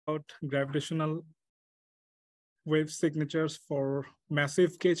about gravitational wave signatures for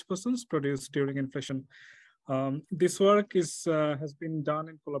massive gauge bosons produced during inflation. This work has been done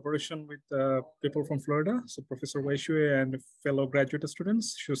in collaboration with people from Florida, so Professor Wei Shui and fellow graduate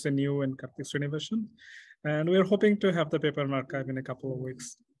students, Shushen Yu and Karthik Srinivasan. And we're hoping to have the paper in archive in a couple of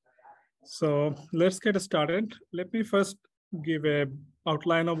weeks. So let's get started. Let me first give a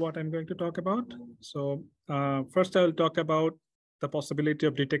outline of what I'm going to talk about. So first I will talk about the possibility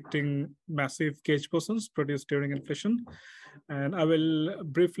of detecting massive gauge bosons produced during inflation. And I will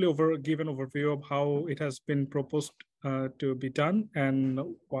briefly give an overview of how it has been proposed to be done and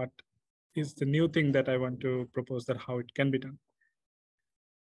what is the new thing that I want to propose, that how it can be done.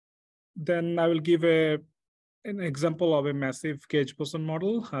 Then I will give an example of a massive gauge boson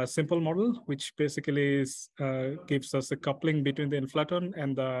model, a simple model, which basically gives us a coupling between the inflaton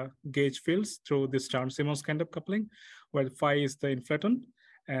and the gauge fields through this Chern-Simons kind of coupling, where phi is the inflaton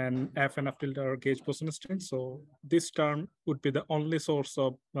and f and f tilde are gauge boson strings. So this term would be the only source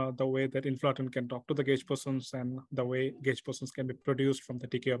of the way that inflaton can talk to the gauge bosons and the way gauge bosons can be produced from the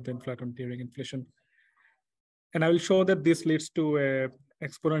decay of the inflaton during inflation. And I will show that this leads to a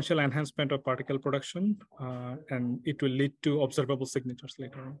exponential enhancement of particle production, and it will lead to observable signatures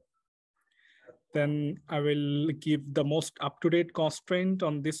later on. Then I will give the most up-to-date constraint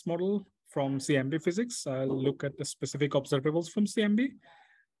on this model from CMB physics. I'll look at the specific observables from CMB,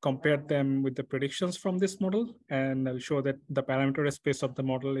 compare them with the predictions from this model, and I'll show that the parameter space of the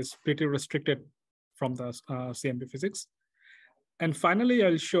model is pretty restricted from the CMB physics. And finally,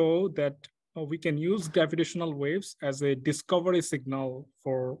 I'll show that we can use gravitational waves as a discovery signal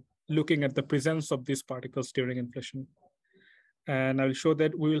for looking at the presence of these particles during inflation. And I'll show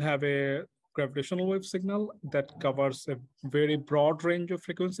that we will have a gravitational wave signal that covers a very broad range of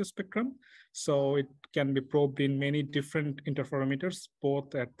frequency spectrum. So it can be probed in many different interferometers,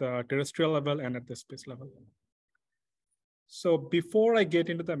 both at the terrestrial level and at the space level. So before I get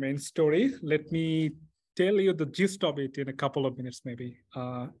into the main story, let me tell you the gist of it in a couple of minutes, maybe,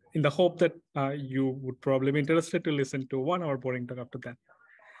 in the hope that you would probably be interested to listen to 1 hour boring talk after that.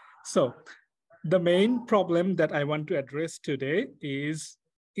 So the main problem that I want to address today is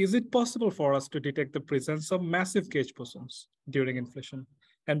it possible for us to detect the presence of massive gauge bosons during inflation?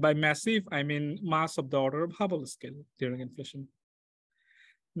 And by massive, I mean mass of the order of Hubble scale during inflation.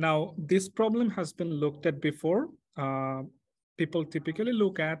 Now, this problem has been looked at before. People typically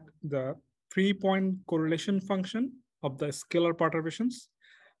look at the 3-point correlation function of the scalar perturbations.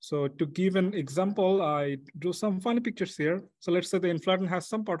 So to give an example, I drew some funny pictures here. So let's say the inflaton has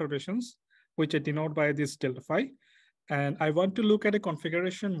some perturbations, which I denote by this delta phi. And I want to look at a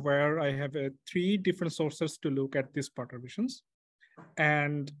configuration where I have 3 different sources to look at these perturbations.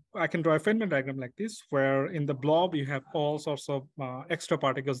 And I can draw a Feynman diagram like this, where in the blob, you have all sorts of extra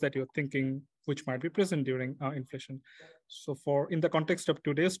particles that you're thinking which might be present during inflation. So in the context of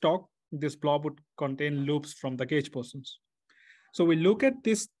today's talk, this blob would contain loops from the gauge bosons. So we look at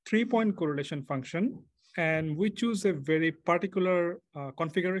this 3-point correlation function, and we choose a very particular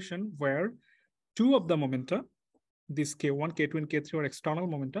configuration where 2 of the momenta, this K1, K2, and K3 are external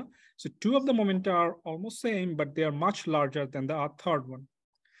momenta. So 2 of the momenta are almost same, but they are much larger than the third one.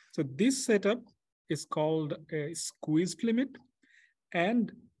 So this setup is called a squeezed limit. And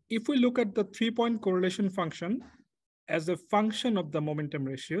if we look at the 3-point correlation function as a function of the momentum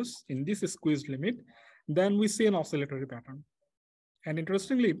ratios in this squeezed limit, then we see an oscillatory pattern. And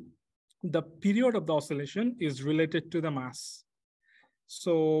interestingly, the period of the oscillation is related to the mass.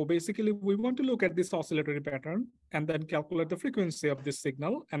 So basically, we want to look at this oscillatory pattern and then calculate the frequency of this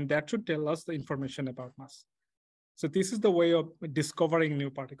signal, and that should tell us the information about mass. So this is the way of discovering new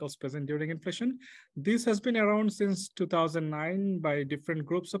particles present during inflation. This has been around since 2009 by different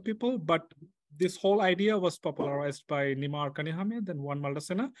groups of people, but this whole idea was popularized by Nima Arkani-Hamed and Juan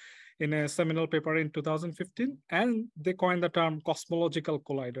Maldacena in a seminal paper in 2015, and they coined the term cosmological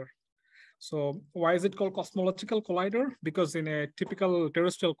collider. So why is it called cosmological collider? Because in a typical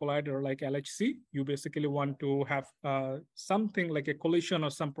terrestrial collider like LHC, you basically want to have something like a collision or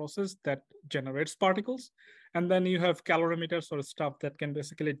some process that generates particles. And then you have calorimeters or stuff that can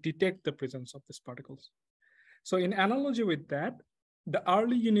basically detect the presence of these particles. So in analogy with that, the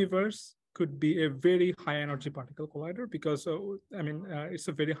early universe could be a very high energy particle collider because, it's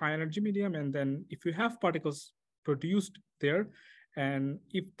a very high energy medium. And then if you have particles produced there, and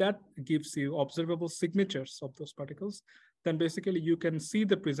if that gives you observable signatures of those particles, then basically you can see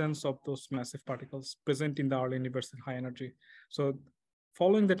the presence of those massive particles present in the early universe at high energy. So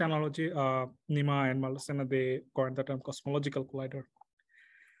following that analogy, Nima and Maldacena, they coined the term cosmological collider.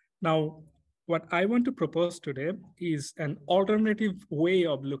 Now, what I want to propose today is an alternative way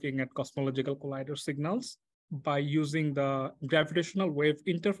of looking at cosmological collider signals by using the gravitational wave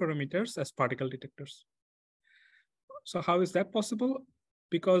interferometers as particle detectors. So how is that possible?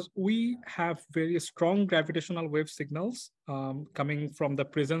 Because we have very strong gravitational wave signals coming from the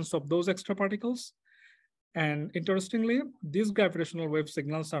presence of those extra particles. And interestingly, these gravitational wave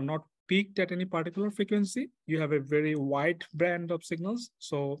signals are not peaked at any particular frequency. You have a very wide band of signals.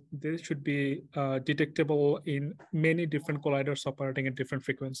 So they should be detectable in many different colliders operating at different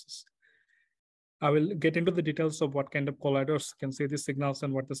frequencies. I will get into the details of what kind of colliders can see these signals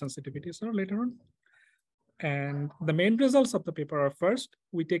and what the sensitivities are later on. And the main results of the paper are, first,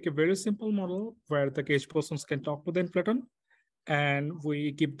 we take a very simple model where the gauge bosons can talk to the inflaton, and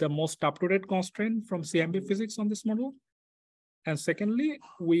we give the most up-to-date constraint from CMB physics on this model. And secondly,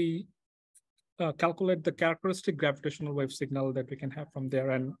 we calculate the characteristic gravitational wave signal that we can have from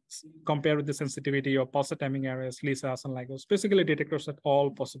there and compare with the sensitivity of pulsar timing arrays, LISAs, and LIGOs, basically detectors at all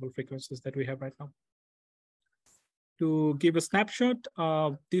possible frequencies that we have right now. To give a snapshot,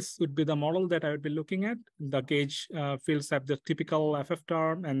 this would be the model that I would be looking at. The gauge fields have the typical FF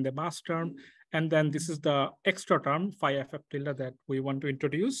term and the mass term. And then this is the extra term, phi FF tilde, that we want to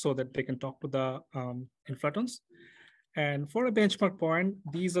introduce so that they can talk to the inflatons. And for a benchmark point,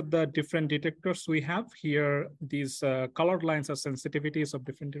 these are the different detectors we have here. These colored lines are sensitivities of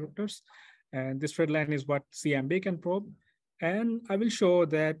different detectors. And this red line is what CMB can probe. And I will show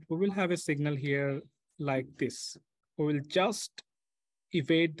that we will have a signal here like this. We will just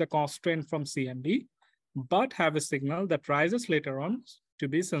evade the constraint from CMB, but have a signal that rises later on to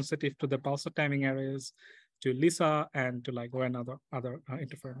be sensitive to the pulsar timing arrays, to LISA, and to LIGO and other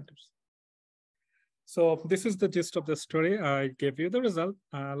interferometers. So this is the gist of the story. I gave you the result.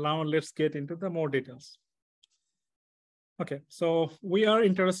 Now let's get into the more details. Okay, so we are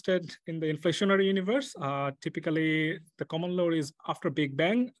interested in the inflationary universe. Typically, the common law is after Big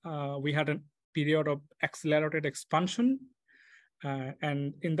Bang, we had a period of accelerated expansion.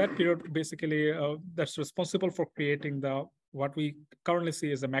 And in that period, basically, that's responsible for creating what we currently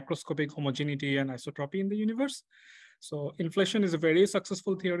see as a macroscopic homogeneity and isotropy in the universe. So inflation is a very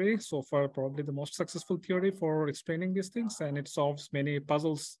successful theory, so far probably the most successful theory for explaining these things, and it solves many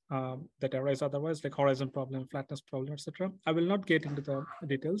puzzles that arise otherwise, like horizon problem, flatness problem, etc. I will not get into the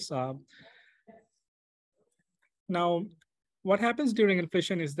details. Now, what happens during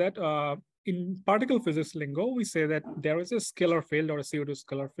inflation is that in particle physics lingo, we say that there is a scalar field or a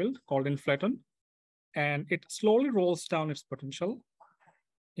pseudoscalar field called inflaton, and it slowly rolls down its potential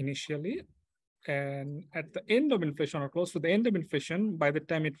initially. And at the end of inflation, or close to the end of inflation, by the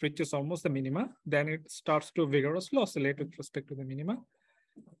time it reaches almost the minima, then it starts to vigorously oscillate with respect to the minima.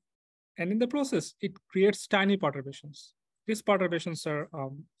 And in the process, it creates tiny perturbations. These perturbations are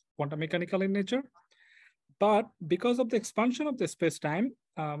quantum mechanical in nature. But because of the expansion of the space-time,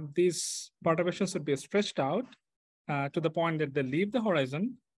 these perturbations would be stretched out to the point that they leave the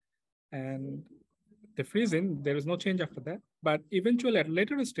horizon and they freeze in. There is no change after that. But eventually, at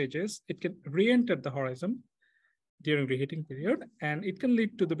later stages, it can re-enter the horizon during reheating period, and it can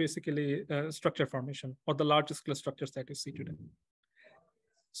lead to the basically structure formation or the large scale structures that you see today.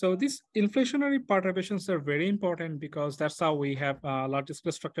 So these inflationary perturbations are very important because that's how we have large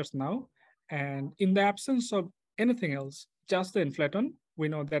scale structures now. And in the absence of anything else, just the inflaton, we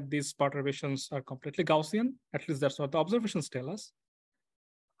know that these perturbations are completely Gaussian. At least that's what the observations tell us.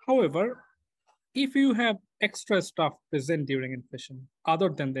 However, if you have extra stuff present during inflation, other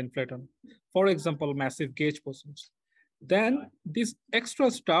than the inflaton, for example, massive gauge bosons, then this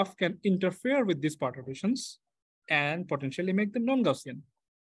extra stuff can interfere with these perturbations and potentially make them non-Gaussian.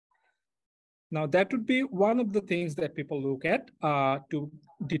 Now, that would be one of the things that people look at to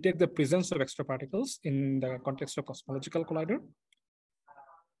detect the presence of extra particles in the context of cosmological collider.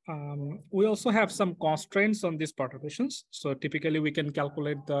 We also have some constraints on these perturbations. So typically, we can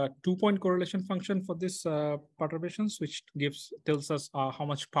calculate the two-point correlation function for these perturbations, which tells us how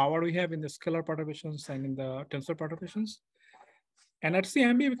much power we have in the scalar perturbations and in the tensor perturbations. And at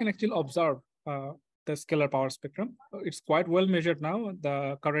CMB, we can actually observe the scalar power spectrum. It's quite well measured now.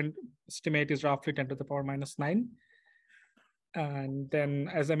 The current estimate is roughly 10 to the power minus 9. And then,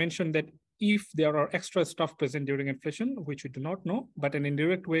 as I mentioned, that if there are extra stuff present during inflation, which we do not know, but an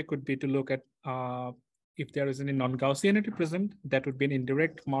indirect way could be to look at if there is any nongaussianity present, that would be an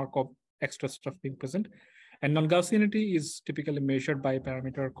indirect mark of extra stuff being present. And nongaussianity is typically measured by a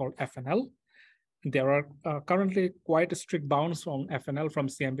parameter called FNL. There are currently quite strict bounds from FNL from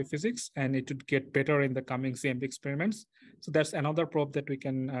CMB physics, and it would get better in the coming CMB experiments. So that's another probe that we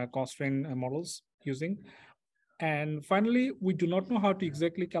can constrain models using. And finally, we do not know how to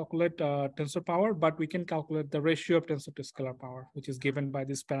exactly calculate tensor power, but we can calculate the ratio of tensor to scalar power, which is given by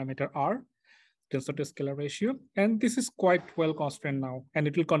this parameter R, tensor to scalar ratio. And this is quite well constrained now, and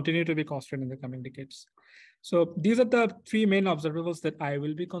it will continue to be constrained in the coming decades. So these are the three main observables that I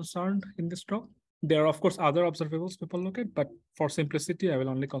will be concerned in this talk. There are, of course, other observables people look at, but for simplicity, I will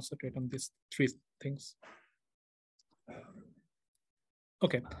only concentrate on these three things.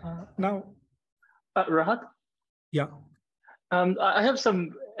 Okay, now. Rahat? Yeah. I have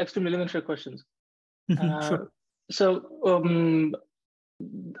some extremely elementary questions. Sure. So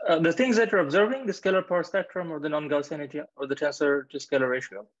the things that you're observing, the scalar power spectrum or the nongaussianity or the tensor to scalar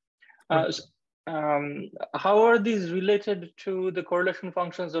ratio, Right. how are these related to the correlation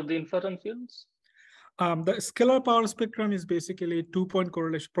functions of the inflaton fields? The scalar power spectrum is basically 2-point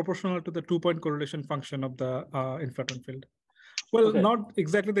correlation, proportional to the 2-point correlation function of the inflaton field. Well, Okay. Not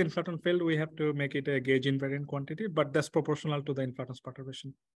exactly the inflaton field. We have to make it a gauge invariant quantity, but that's proportional to the inflaton's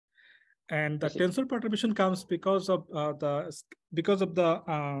perturbation. And the tensor perturbation comes because of the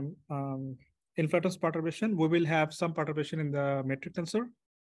inflaton's perturbation. We will have some perturbation in the metric tensor,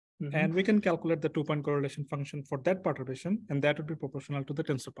 and we can calculate the 2-point correlation function for that perturbation, and that would be proportional to the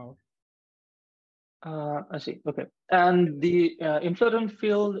tensor power. I see. Okay. And the inflaton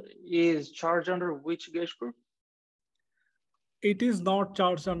field is charged under which gauge group? It is not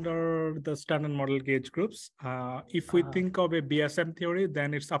charged under the standard model gauge groups. If we think of a BSM theory,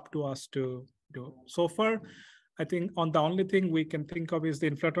 then it's up to us to do. So far, I think the only thing we can think of is the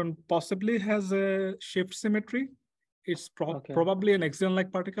inflaton possibly has a shift symmetry. It's probably an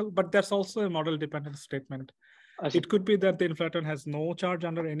axion-like particle, but that's also a model-dependent statement. It could be that the inflaton has no charge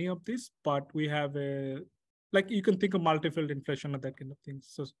under any of these, but we have like you can think of multi-field inflation or that kind of thing.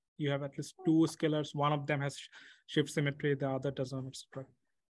 So you have at least two scalars. One of them has shift symmetry, the other doesn't, etc.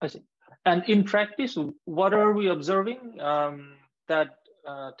 I see. And in practice, what are we observing that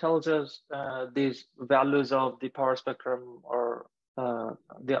tells us these values of the power spectrum or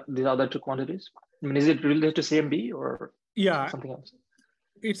the other two quantities? I mean, is it related to CMB or something else?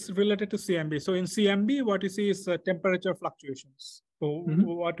 It's related to CMB. So in CMB, what you see is temperature fluctuations. So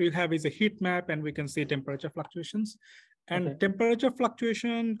what we have is a heat map, and we can see temperature fluctuations. And temperature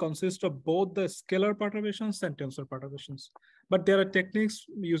fluctuation consists of both the scalar perturbations and tensor perturbations. But there are techniques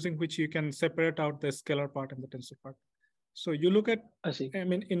using which you can separate out the scalar part and the tensor part. So you look at, I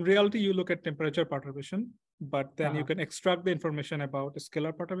mean, in reality, you look at temperature perturbation, but then you can extract the information about the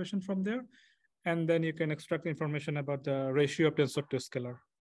scalar perturbation from there. And then you can extract the information about the ratio of tensor to scalar.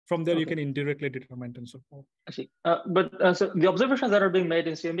 From there, you can indirectly determine tensor power. I see. But so the observations that are being made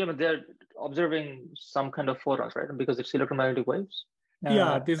in CMB, I mean, they're observing some kind of photons, right? Because it's electromagnetic waves.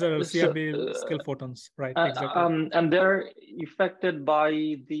 Yeah, these are CMB scale photons, right? Exactly. And they're affected by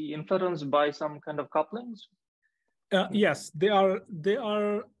the inflatons by some kind of couplings? Yes, they are.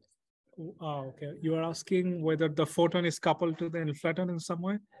 Okay. You are asking whether the photon is coupled to the inflaton in some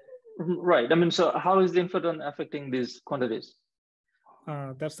way? Right. I mean, so how is the inflaton affecting these quantities?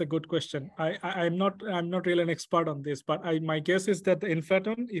 That's a good question. I'm not really an expert on this, but my guess is that the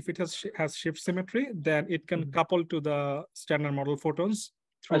inflaton, if it has shift symmetry, then it can couple to the standard model photons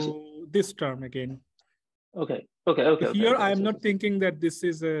through this term again. Okay. Here, I'm not thinking that this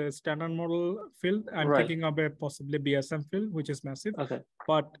is a standard model field. I'm thinking of a possibly BSM field, which is massive.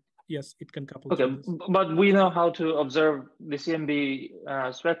 But yes, it can couple. Okay, but we know how to observe the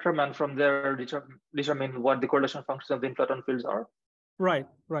CMB spectrum, and from there determine what the correlation functions of the inflaton fields are. Right.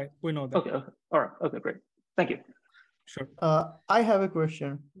 We know that. Okay. All right. Okay, great. Thank you. Sure. I have a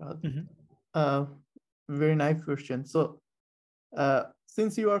question. Very nice question. So,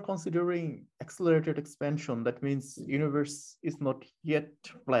 since you are considering accelerated expansion, that means universe is not yet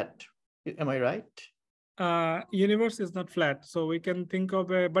flat. Am I right? Universe is not flat, so we can think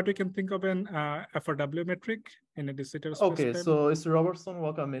of an FRW metric in a de Sitter space. Okay, so it's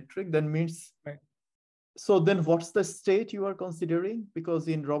Robertson-Walker metric. That means. Right. So then what's the state you are considering? Because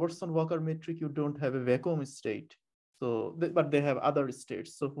in Robertson-Walker metric, you don't have a vacuum state. So, but they have other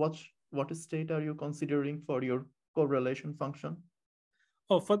states. So what state are you considering for your correlation function?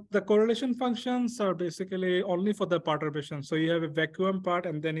 Oh, for the correlation functions are basically only for the perturbation. So you have a vacuum part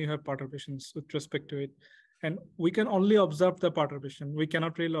and then you have perturbations with respect to it. And we can only observe the perturbation. We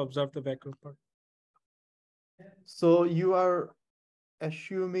cannot really observe the vacuum part. So you are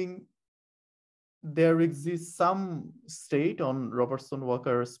assuming there exists some state on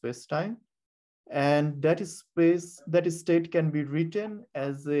Robertson-Walker spacetime, and that state can be written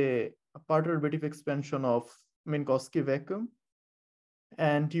as a perturbative expansion of Minkowski vacuum,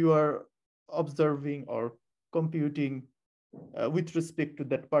 and you are observing or computing with respect to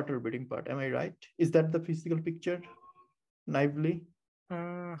that perturbating part. Am I right? Is that the physical picture, naively?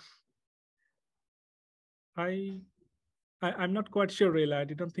 I'm not quite sure, really. I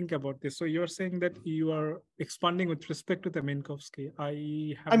didn't think about this. So you're saying that you are expanding with respect to the Minkowski.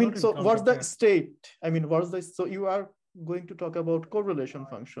 I mean, so what's the that. state? I mean, so you are going to talk about correlation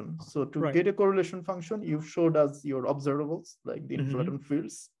function. So to get a correlation function, you showed us your observables, like the inflaton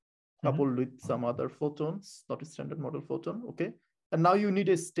fields, coupled with some other photons, not a standard model photon, okay? And now you need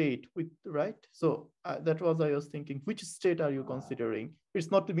a state with, right? So that was, I was thinking, which state are you considering?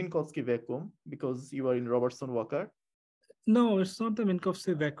 It's not the Minkowski vacuum because you are in Robertson-Walker. No, it's not the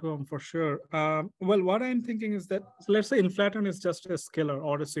Minkowski vacuum for sure. Well, what I'm thinking is that, so let's say inflaton is just a scalar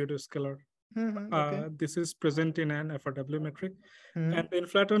or a pseudoscalar. Okay. This is present in an FRW metric. And the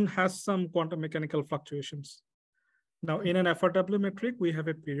inflaton has some quantum mechanical fluctuations. Now, in an FRW metric, we have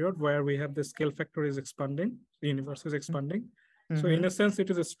a period where we have the scale factor is expanding, the universe is expanding. So in a sense, it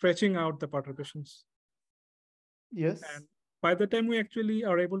is stretching out the perturbations. Yes. And by the time we actually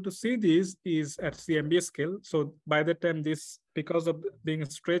are able to see these is at CMB scale. So by the time this, because of being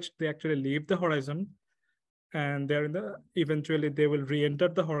stretched, they actually leave the horizon, and they're in the, eventually they will re-enter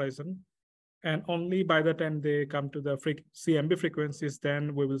the horizon. And only by the time they come to the CMB frequencies,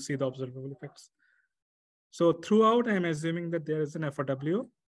 then we will see the observable effects. So throughout, I'm assuming that there is an FRW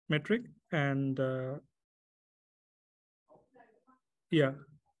metric, and yeah,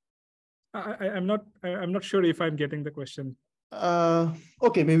 I'm not sure if I'm getting the question.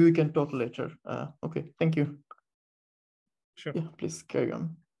 Okay, maybe we can talk later. Okay, thank you. Sure. Yeah, please carry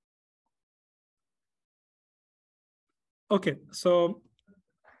on. Okay, so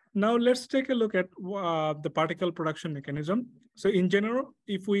now let's take a look at the particle production mechanism. So in general,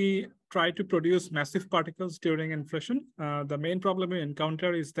 if we try to produce massive particles during inflation, the main problem we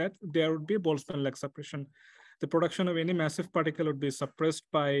encounter is that there would be a Boltzmann-like suppression. The production of any massive particle would be suppressed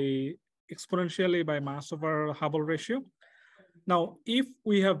by exponentially by mass over Hubble ratio. Now, if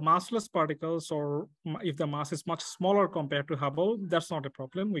we have massless particles, or if the mass is much smaller compared to Hubble, that's not a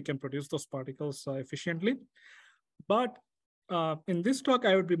problem. We can produce those particles efficiently. But in this talk,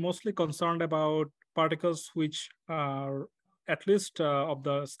 I would be mostly concerned about particles which are at least of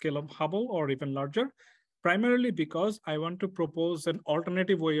the scale of Hubble or even larger, primarily because I want to propose an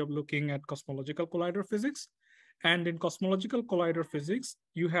alternative way of looking at cosmological collider physics. And in cosmological collider physics,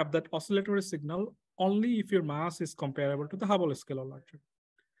 you have that oscillatory signal only if your mass is comparable to the Hubble scale or larger.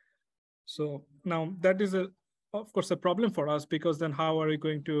 So now that is, of course, a problem for us, because then how are we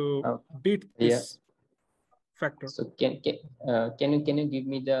going to beat this factor? So can you give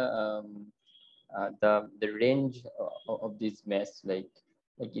me the range of this mass, like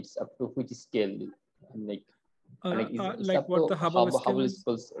it's up to which scale, like it's like up what to the Hubble scale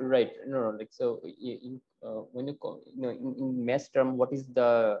is? Right? No, like so when you call, in mass term, what is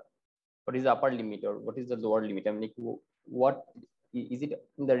the upper limit or what is the lower limit? I mean, like, what is it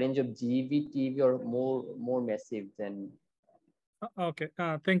in the range of GeV, TeV, or more massive than? Okay,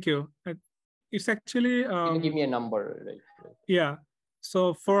 thank you. It's actually can you give me a number? Yeah.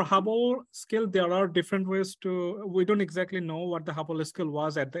 So for Hubble scale, there are different ways to, we don't exactly know what the Hubble scale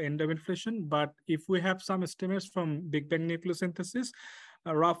was at the end of inflation, but if we have some estimates from Big Bang nucleosynthesis,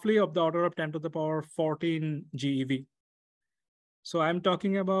 roughly of the order of 10 to the power 14 GeV. So I'm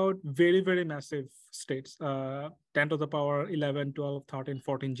talking about very, very massive states, 10 to the power 11, 12, 13,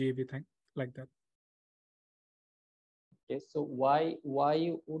 14 GeV thing, like that. Okay, so why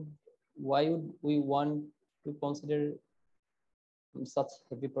would we want to consider such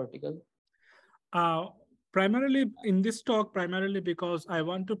heavy particle? Primarily in this talk, primarily because I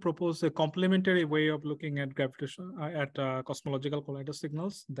want to propose a complementary way of looking at gravitation, at cosmological collider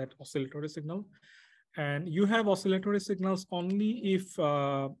signals, that oscillatory signal. And you have oscillatory signals only if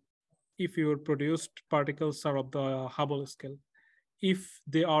your produced particles are of the Hubble scale. If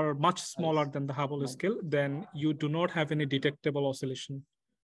they are much smaller than the Hubble scale, then you do not have any detectable oscillation.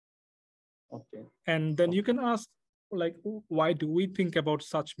 Okay. And then you can ask, like, why do we think about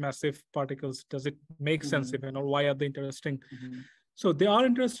such massive particles? Does it make sense even, or why are they interesting? So they are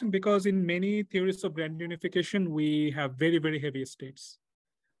interesting because in many theories of grand unification, we have very, very heavy states,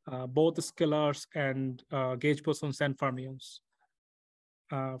 both scalars and gauge bosons and fermions.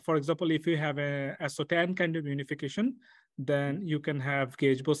 For example, if you have a SO10 kind of unification, then you can have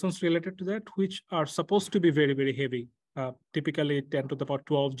gauge bosons related to that, which are supposed to be very, very heavy, typically 10 to the power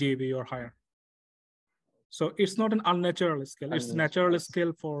 12 GeV or higher. So it's not an unnatural scale. It's a natural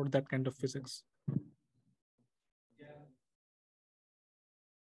scale for that kind of physics.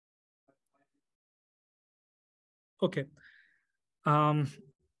 Okay.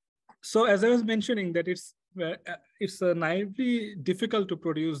 So as I was mentioning, that it's where it's naively difficult to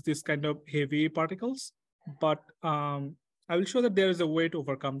produce this kind of heavy particles, but I will show that there is a way to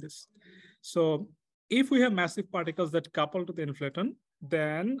overcome this. So if we have massive particles that couple to the inflaton,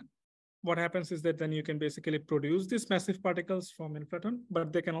 then what happens is that then you can basically produce these massive particles from inflaton,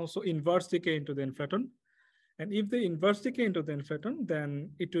 but they can also inverse decay into the inflaton. And if they inverse decay into the inflaton,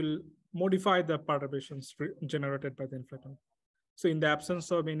 then it will modify the perturbations generated by the inflaton. So in the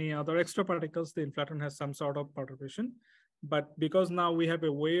absence of any other extra particles, the inflaton has some sort of perturbation. But because now we have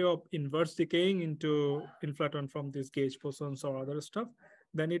a way of inverse decaying into inflaton from these gauge bosons or other stuff,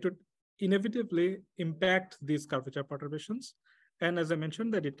 then it would inevitably impact these curvature perturbations. And as I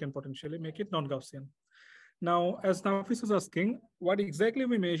mentioned, that it can potentially make it non-Gaussian. Now, as Nafis is asking, what exactly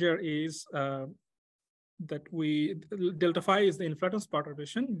we measure is that delta phi is the inflaton's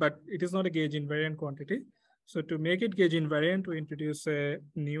perturbation, but it is not a gauge invariant quantity. So to make it gauge invariant, we introduce a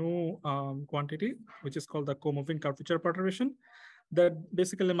new quantity, which is called the co-moving curvature perturbation, that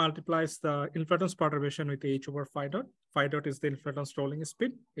basically multiplies the inflaton's perturbation with h over phi dot. Phi dot is the inflaton's rolling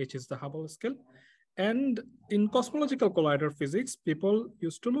speed, h is the Hubble scale. And in cosmological collider physics, people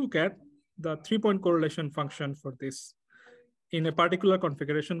used to look at the 3-point correlation function for this in a particular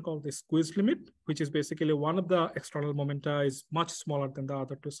configuration called the squeeze limit, which is basically one of the external momenta is much smaller than the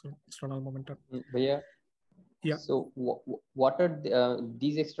other two external momenta. Yeah. So what are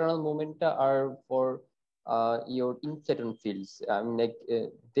these external momenta are for your inflaton fields? I mean, like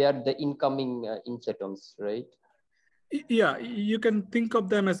they are the incoming inflatons, right? Yeah, you can think of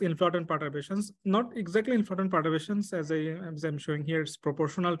them as inflaton perturbations. Not exactly inflaton perturbations, as I'm showing here. It's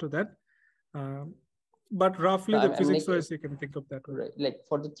proportional to that, but roughly the physics-wise, you can think of that way. Right, like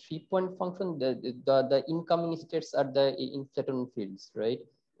for the 3-point function, the incoming states are the inflaton fields, right?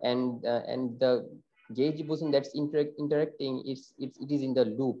 And the gauge boson that's interacting it is in the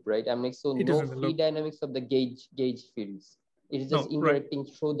loop, right? I mean, so no free dynamics of the gauge fields. It is just interacting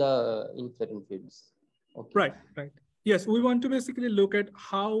through the inflaton fields. Okay. Right. Yes, we want to basically look at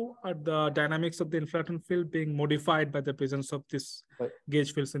how are the dynamics of the inflaton field being modified by the presence of this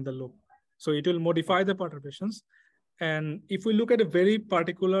gauge fields in the loop. So it will modify the perturbations. And if we look at a very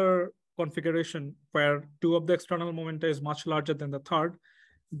particular configuration where 2 of the external momenta is much larger than the third,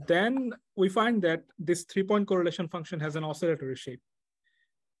 then we find that this 3-point correlation function has an oscillatory shape.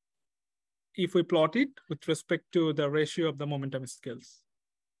 If we plot it with respect to the ratio of the momentum scales.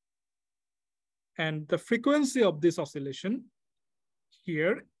 And the frequency of this oscillation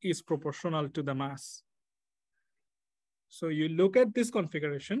here is proportional to the mass. So you look at this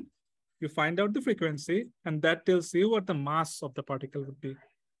configuration, you find out the frequency, and that tells you what the mass of the particle would be.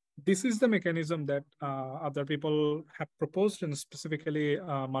 This is the mechanism that other people have proposed, and specifically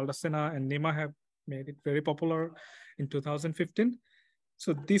Maldacena and Nima have made it very popular in 2015.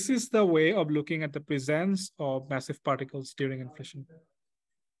 So this is the way of looking at the presence of massive particles during inflation.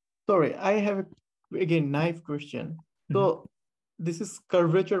 Sorry, I have again naive question. So this is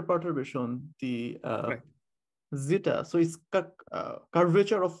curvature perturbation, the zeta. So it's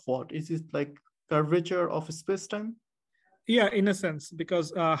curvature of what? Is it like curvature of space-time? Yeah, in a sense,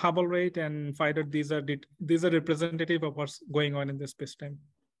 because Hubble rate and phi dot, these are representative of what's going on in the space-time.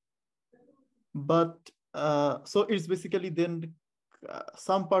 But so it's basically then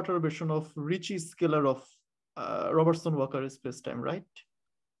some perturbation of Ricci scalar of Robertson-Walker space-time, right?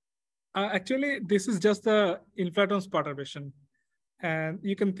 Actually, this is just the inflaton's perturbation. And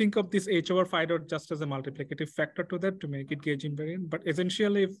you can think of this h over phi dot just as a multiplicative factor to that to make it gauge invariant. But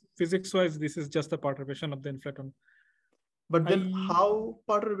essentially, physics-wise, this is just the perturbation of the inflaton. But then how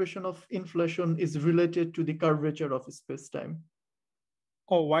perturbation of inflation is related to the curvature of space-time?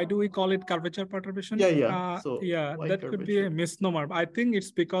 Oh, why do we call it curvature perturbation? Yeah. That could be a misnomer. I think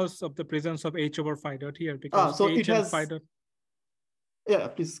it's because of the presence of h over phi dot here. Because so h it has. Phi dot... Yeah,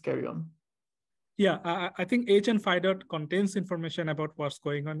 please carry on. Yeah, I think h and phi dot contains information about what's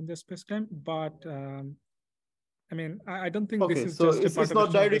going on in the space-time, but I mean, I don't think this is just it's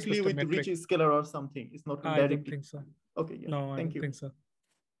not directly with Ricci scalar or something. It's not directly. I don't think so. Okay, yeah. No, Thank you. Think so.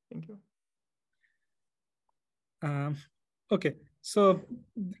 Thank you. Okay, so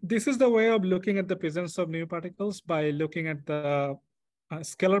this is the way of looking at the presence of new particles by looking at the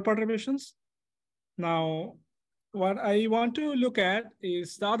scalar perturbations. Now, what I want to look at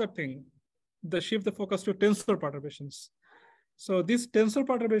is the other thing, shift the focus to tensor perturbations. So these tensor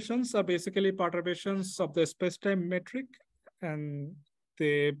perturbations are basically perturbations of the space-time metric, and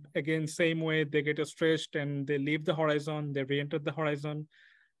they, again, same way, they get stretched and they leave the horizon, they re-enter the horizon.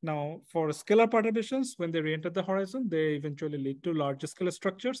 Now, for scalar perturbations, when they re-enter the horizon, they eventually lead to larger scale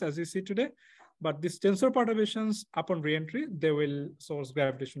structures, as you see today. But these tensor perturbations, upon re-entry, they will source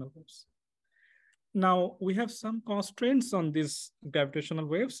gravitational waves. Now we have some constraints on these gravitational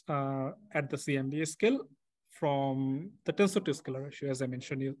waves at the CMB scale from the tensor to scalar ratio, as I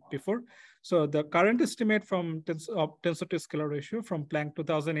mentioned before. So the current estimate from tensor to scalar ratio from Planck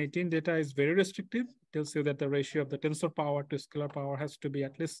 2018 data is very restrictive. It tells you that the ratio of the tensor power to scalar power has to be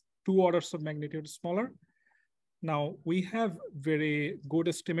at least 2 orders of magnitude smaller. Now we have very good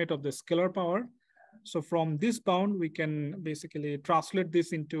estimate of the scalar power. So from this bound, we can basically translate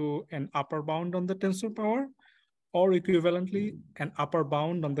this into an upper bound on the tensor power, or equivalently an upper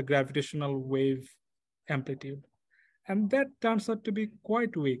bound on the gravitational wave amplitude. And that turns out to be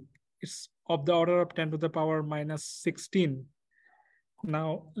quite weak. It's of the order of 10 to the power minus 16.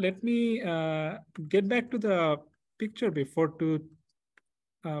 Now, let me get back to the picture before to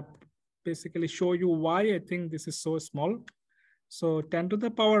basically show you why I think this is so small. So 10 to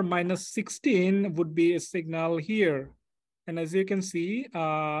the power minus 16 would be a signal here. And as you can see,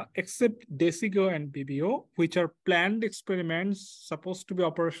 except DESIGO and BBO, which are planned experiments supposed to be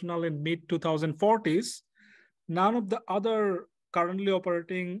operational in mid-2040s, none of the other currently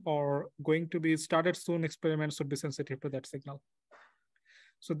operating or going to be started soon experiments would be sensitive to that signal.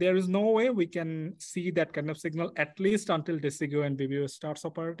 So there is no way we can see that kind of signal, at least until DESIGO and BBO starts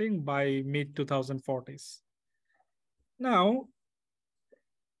operating by mid-2040s. Now,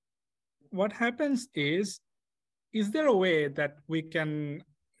 what happens is there a way that we can,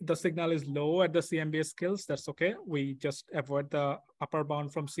 the signal is low at the CMB scales, that's okay. We just avoid the upper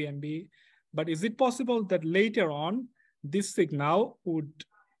bound from CMB. But is it possible that later on, this signal would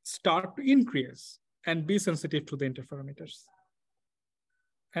start to increase and be sensitive to the interferometers?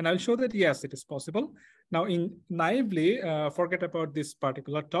 And I'll show that, yes, it is possible. Now, naively, forget about this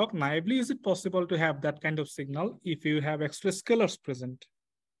particular talk. Naively, is it possible to have that kind of signal if you have extra scalars present?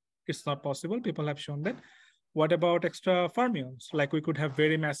 It's not possible. People have shown that. What about extra fermions? Like we could have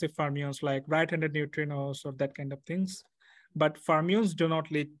very massive fermions like right-handed neutrinos or that kind of things. But fermions do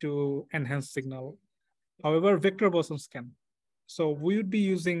not lead to enhanced signal. However, vector bosons can. So we would be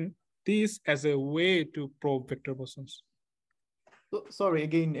using this as a way to probe vector bosons. So, sorry,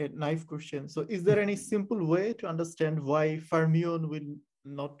 again, a naive question. So is there any simple way to understand why fermion will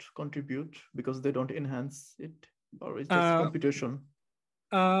not contribute because they don't enhance it? Or it's just computation?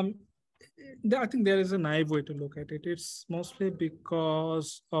 I think there is a naive way to look at it. It's mostly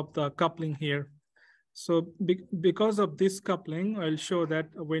because of the coupling here. So because of this coupling, I'll show that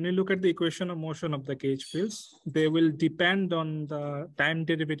when you look at the equation of motion of the gauge fields, they will depend on the time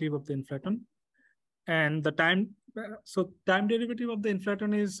derivative of the inflaton. And the time derivative of the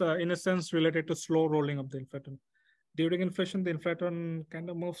inflaton is in a sense related to slow rolling of the inflaton. During inflation, the inflaton kind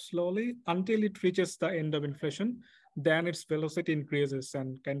of moves slowly until it reaches the end of inflation. Then its velocity increases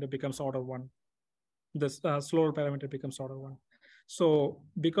and kind of becomes order 1. The slower parameter becomes order 1. So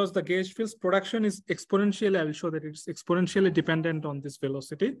because the gauge field's production is exponential, I will show that it's exponentially dependent on this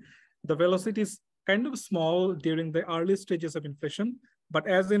velocity. The velocity is kind of small during the early stages of inflation, but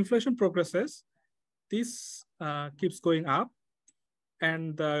as the inflation progresses, this keeps going up,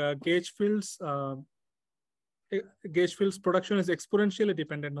 and the gauge field's production is exponentially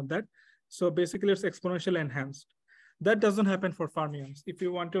dependent on that. So basically, it's exponentially enhanced. That doesn't happen for fermions. If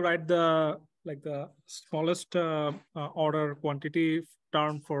you want to write the smallest order quantity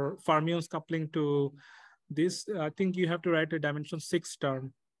term for fermions coupling to this, I think you have to write a dimension 6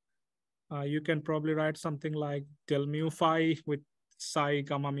 term. You can probably write something like del mu phi with psi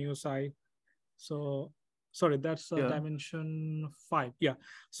gamma mu psi. So, sorry, that's dimension 5. Yeah.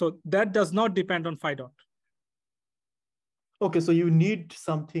 So that does not depend on phi dot. Okay, so you need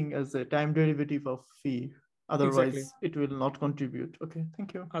something as a time derivative of phi. Otherwise, exactly, it will not contribute. Okay,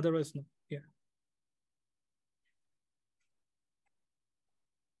 thank you. Otherwise, no. Yeah.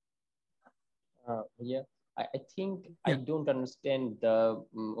 Yeah, I think I don't understand the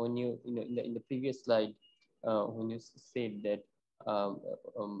when you in the previous slide when you said that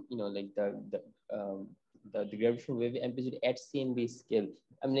like the gravitational wave amplitude at CMB scale.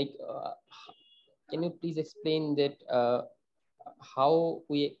 I'm like, can you please explain that how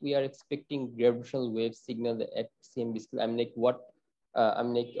we are expecting gravitational wave signal at CMB scale? I'm like, what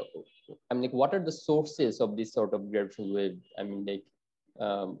what are the sources of this sort of gravitational wave? I mean, like,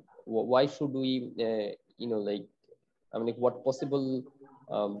 why should we what possible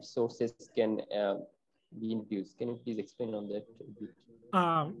sources can be induced? Can you please explain on that a bit?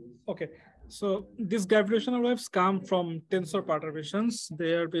 Okay, so these gravitational waves come from tensor perturbations.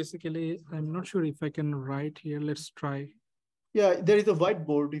 They are basically, I'm not sure if I can write here. Let's try. Yeah, there is a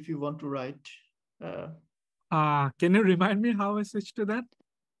whiteboard if you want to write. Can you remind me how I switch to that?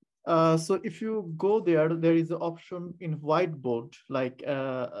 So if you go there, there is an option in whiteboard, like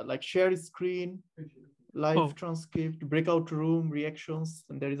share screen, live transcript, breakout room, reactions,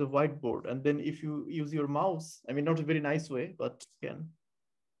 and there is a whiteboard. And then if you use your mouse, I mean, not a very nice way, but you can.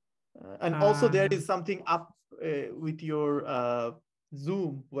 And also there is something up with your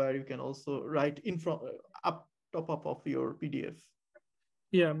Zoom where you can also write in front, top up of your PDF.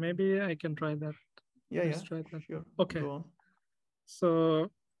 Yeah, maybe I can try that. Yeah, Let's try that. Sure. Okay. Go on.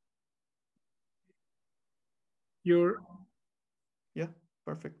 So your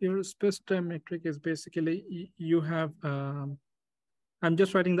perfect. Your space-time metric is basically you have. I'm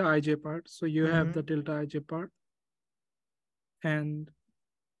just writing the ij part. So you have the delta ij part, and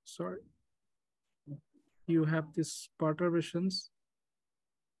sorry, you have this perturbations.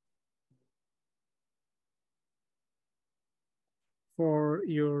 For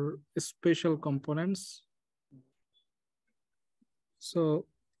your spatial components. So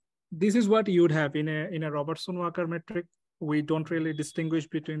this is what you would have in a Robertson-Walker metric. We don't really distinguish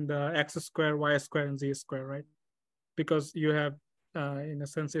between the x square, y square, and z square, right? Because you have, in a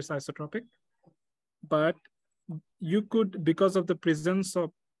sense, it's isotropic. But you could, because of the presence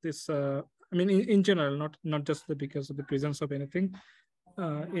of this, I mean, in general, not just because of the presence of anything,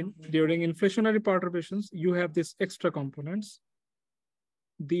 during inflationary perturbations, you have these extra components.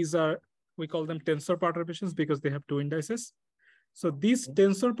 These are, we call them tensor perturbations because they have two indices. So these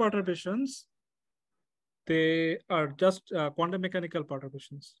tensor perturbations, they are just quantum mechanical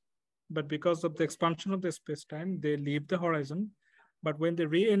perturbations. But because of the expansion of the space-time, they leave the horizon. But when they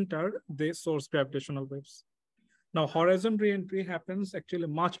re-enter, they source gravitational waves. Now, horizon re-entry happens actually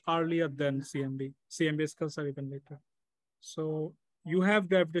much earlier than CMB. CMB scales are even later. So you have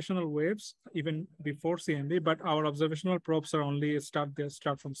gravitational waves even before CMB, but our observational probes are only start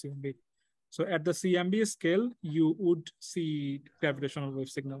from CMB. So at the CMB scale, you would see gravitational wave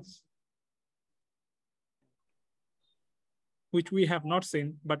signals, which we have not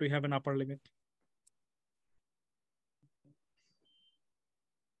seen, but we have an upper limit.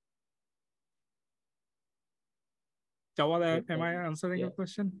 Jawad, am I answering your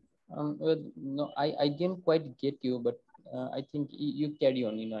question? Well, no, I didn't quite get you, but I think you carry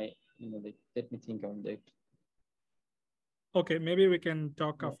on. Let me think on that. Okay, maybe we can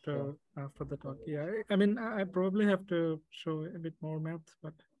talk after the talk. Yeah, I mean, I probably have to show a bit more math,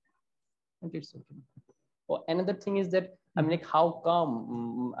 but it's okay. Oh, another thing is that I'm like, how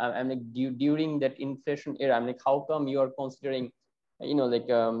come I'm like during that inflation era, I'm like, how come you are considering,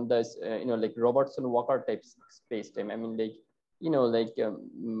 this like Robertson-Walker type space-time? I mean, like,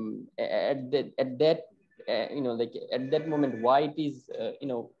 at that moment, why it is,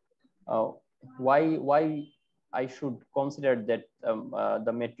 why I should consider that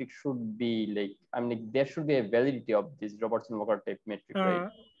the metric should be like, I mean, like, there should be a validity of this Robertson-Walker type metric, right?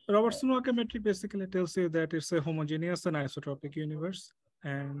 Robertson-Walker metric basically tells you that it's a homogeneous and isotropic universe,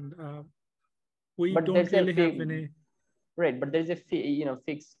 and we don't really have any. Right, but there's a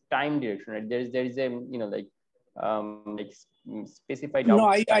fixed time direction, right? There is a like specified. No,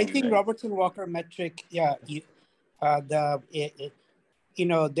 I think right? Robertson-Walker metric, yeah, there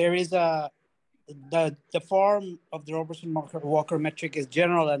is the form of the Robertson-Walker metric is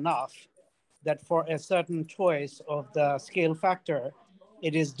general enough that for a certain choice of the scale factor,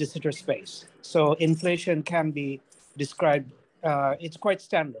 it is de Sitter space. So inflation can be described, it's quite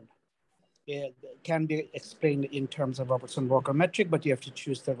standard. It can be explained in terms of Robertson-Walker metric, but you have to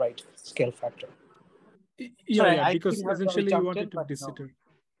choose the right scale factor. Yeah, because essentially you wanted to de Sitter. No.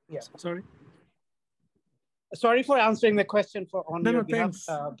 Yeah. Sorry. Sorry for answering the question on your behalf.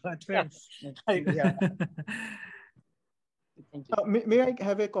 Thanks. Yeah. May I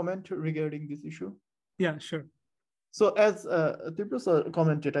have a comment regarding this issue? Yeah, sure. So as Tibros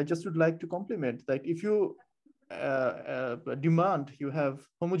commented, I just would like to compliment that if you demand you have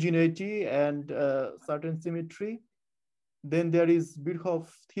homogeneity and certain symmetry, then there is Birchhoff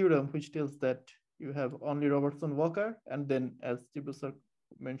theorem, which tells that you have only Robertson-Walker, and then as Tibros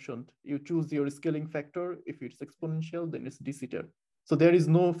mentioned, you choose your scaling factor. If it's exponential, then it's de Sitter. So there is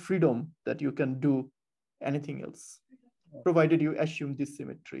no freedom that you can do anything else, provided you assume this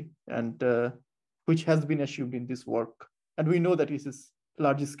symmetry, and which has been assumed in this work. And we know that this is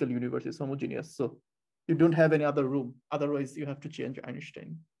large scale universe is homogeneous. So you don't have any other room. Otherwise, you have to change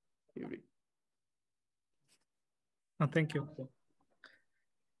Einstein theory. Oh, thank you.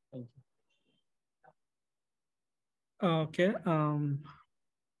 Thank you. Okay.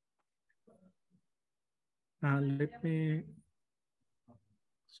 Let me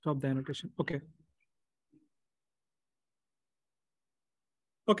stop the annotation. Okay.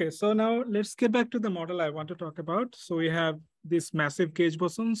 Okay, so now let's get back to the model I want to talk about. So we have these massive gauge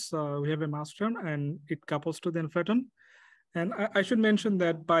bosons, we have a mass term and it couples to the inflaton. And I should mention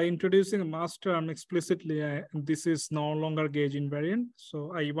that by introducing a mass term explicitly, this is no longer gauge invariant.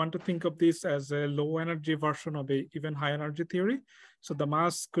 So I want to think of this as a low energy version of a even high energy theory. So the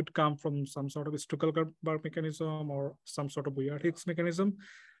mass could come from some sort of Stuckelberg mechanism or some sort of weird Higgs mechanism.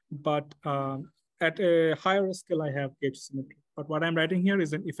 But at a higher scale, I have gauge symmetry. But what I'm writing here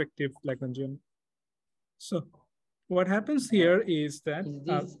is an effective Lagrangian. So what happens here is that— Is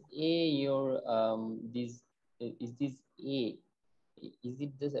this A your is this A?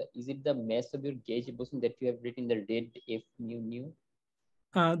 Is it the mass of your gauge boson that you have written the red F mu nu?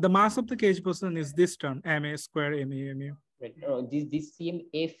 The mass of the gauge boson is this term, ma square mu mu. Right. This same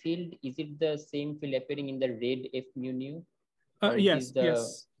A field, is it the same field appearing in the red F mu nu? Yes,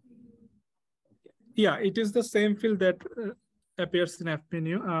 yes. Yeah, it is the same field that appears in F mu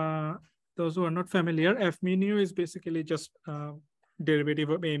nu. Those who are not familiar, F mu nu is basically just derivative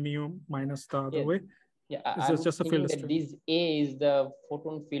of a mu minus the other way. Yeah, it's just a field that this A is the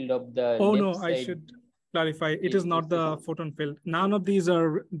photon field of the Oh, left no, side. I should clarify. It is not the photon field. None of these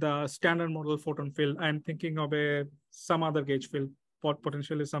are the standard model photon field. I'm thinking of some other gauge field,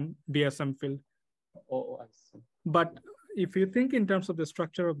 potentially some BSM field. Oh, I see. But if you think in terms of the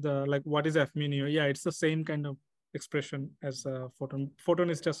structure of the, like, what is F mu nu? Yeah, it's the same kind of expression as a photon. Photon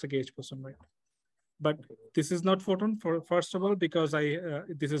is just a gauge boson, right? But this is not photon, first of all, because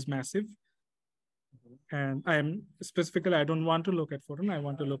this is massive. And I'm specifically, I don't want to look at photon. I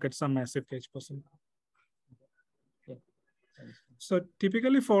want to look at some massive gauge boson. So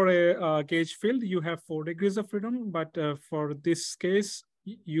typically for a gauge field, you have 4 degrees of freedom. But for this case,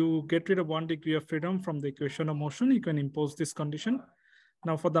 you get rid of 1 degree of freedom from the equation of motion. You can impose this condition.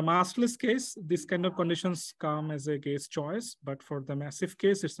 Now for the massless case, this kind of conditions come as a gauge choice. But for the massive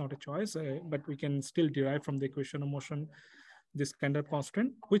case, it's not a choice. But we can still derive from the equation of motion this kind of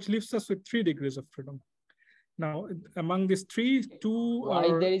constant, which leaves us with 3 degrees of freedom. Now, among these 3, 2 why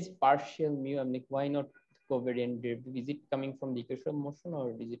are— there is partial mu? I mean, why not covariant derivative? Is it coming from the equation of motion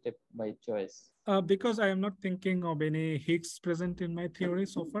or is it by choice? Because I am not thinking of any Higgs present in my theory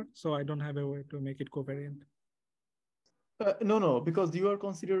so far, so I don't have a way to make it covariant. No, because you are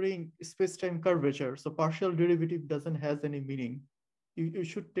considering space-time curvature, so partial derivative doesn't have any meaning. You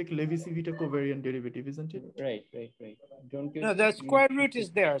should take Levi-Civita covariant derivative, isn't it? Right. Don't you? No, the square root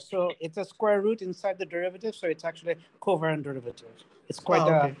is there, so it's a square root inside the derivative, so it's actually covariant derivative. It's quite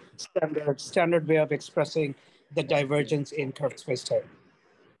a standard way of expressing the divergence in curved spacetime.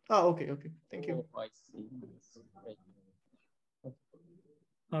 Okay. Thank you. Oh, I see.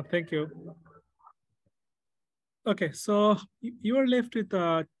 Right. Thank you. Okay, so you are left with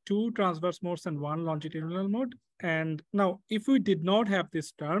 2 transverse modes and 1 longitudinal mode. And now, if we did not have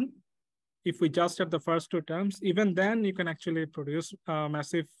this term, if we just have the first 2 terms, even then you can actually produce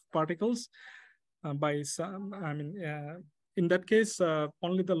massive particles by some, in that case,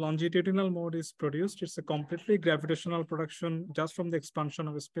 only the longitudinal mode is produced. It's a completely gravitational production just from the expansion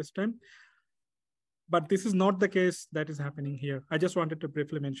of space-time. But this is not the case that is happening here. I just wanted to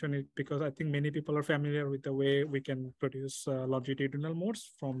briefly mention it because I think many people are familiar with the way we can produce longitudinal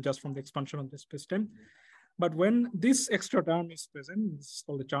modes just from the expansion of the space-time. But when this extra term is present, this is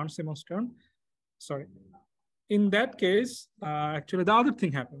called the Chern-Simons term. Sorry. In that case, actually the other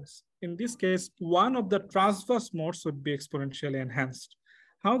thing happens. In this case, one of the transverse modes would be exponentially enhanced.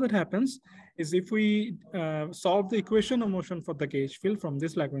 How that happens is if we solve the equation of motion for the gauge field from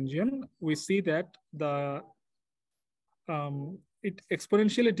this Lagrangian, we see that it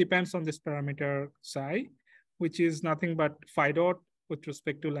exponentially depends on this parameter psi, which is nothing but phi dot with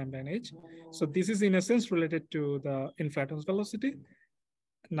respect to lambda and h. So this is in a sense related to the inflaton's velocity.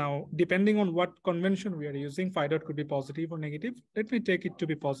 Now, depending on what convention we are using, phi dot could be positive or negative. Let me take it to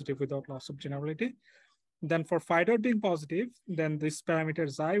be positive without loss of generality. Then for phi dot being positive, then this parameter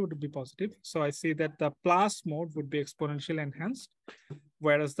xi would be positive. So I see that the plus mode would be exponentially enhanced,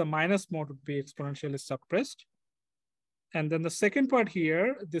 whereas the minus mode would be exponentially suppressed. And then the second part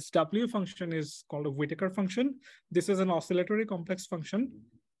here, this W function is called a Whittaker function. This is an oscillatory complex function.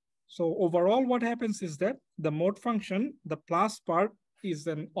 So overall, what happens is that the mode function, the plus part is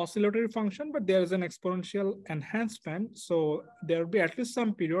an oscillatory function, but there is an exponential enhancement. So there will be at least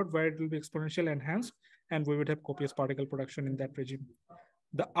some period where it will be exponentially enhanced, and we would have copious particle production in that regime.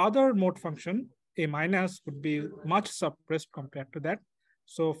 The other mode function, A minus, would be much suppressed compared to that.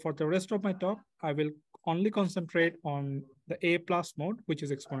 So for the rest of my talk, I will only concentrate on the A plus mode, which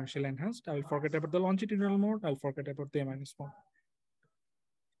is exponentially enhanced. I will forget about the longitudinal mode. I'll forget about the A minus mode.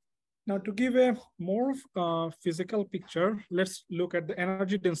 Now, to give a more physical picture, let's look at the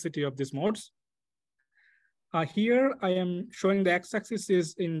energy density of these modes. Here I am showing the x-axis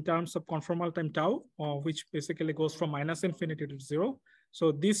is in terms of conformal time tau, which basically goes from -infinity to 0.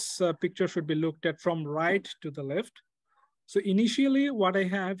 So this picture should be looked at from right to the left. So initially what I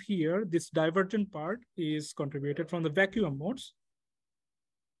have here, this divergent part is contributed from the vacuum modes.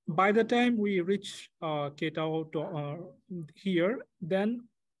 By the time we reach k tau to here, then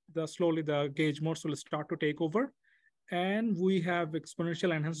slowly the gauge modes will start to take over. And we have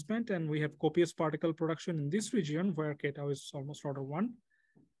exponential enhancement, and we have copious particle production in this region where k tau is almost order 1.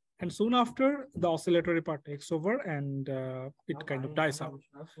 And soon after, the oscillatory part takes over and it kind of dies out.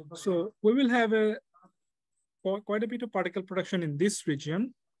 So we will have quite a bit of particle production in this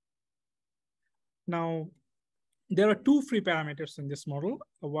region. Now, there are two free parameters in this model.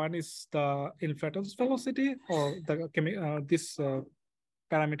 One is the inflaton's velocity, or this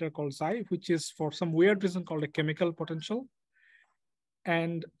parameter called psi, which is for some weird reason called a chemical potential.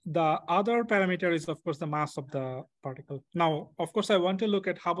 And the other parameter is, of course, the mass of the particle. Now, of course, I want to look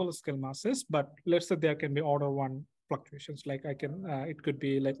at Hubble scale masses, but let's say there can be order 1 fluctuations. Like it could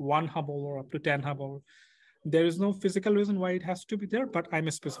be like 1 Hubble or up to 10 Hubble. There is no physical reason why it has to be there, but I'm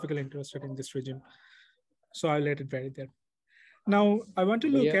specifically interested in this region. So I'll let it vary there. Now, I want to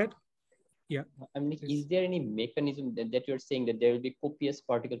look at, yeah. I mean, is there any mechanism that you're saying that there will be copious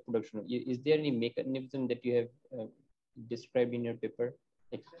particle production? Is there any mechanism that you have described in your paper?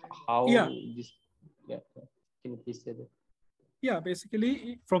 Like how this, can you please say that? Yeah,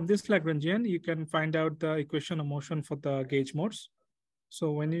 basically from this Lagrangian, you can find out the equation of motion for the gauge modes.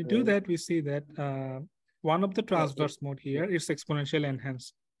 So when you do that, we see that one of the transverse mode here is exponentially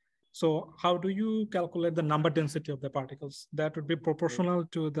enhanced. So how do you calculate the number density of the particles? That would be proportional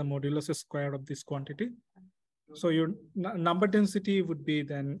to the modulus square of this quantity. So your number density would be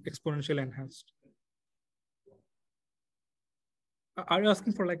then exponentially enhanced. Are you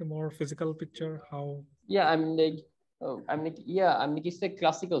asking for like a more physical picture? How? Yeah, I'm like, it's a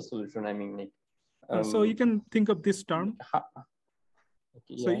classical solution. I mean, like. So you can think of this term.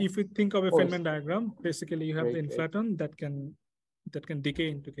 So if you think of a Feynman diagram, basically you have the inflaton that can decay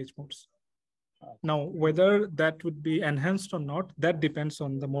into gauge modes. Now, whether that would be enhanced or not, that depends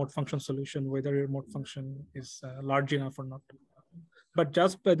on the mode function solution, whether your mode function is large enough or not. But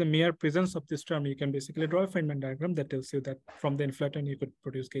just by the mere presence of this term, you can basically draw a Feynman diagram that tells you that from the inflaton, you could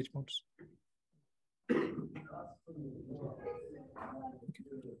produce gauge modes.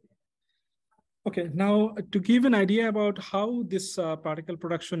 Okay, now to give an idea about how this particle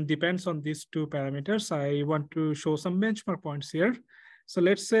production depends on these two parameters, I want to show some benchmark points here. So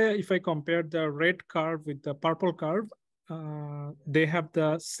let's say if I compare the red curve with the purple curve, they have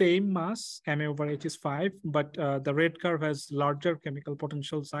the same mass, ma over h is 5, but the red curve has larger chemical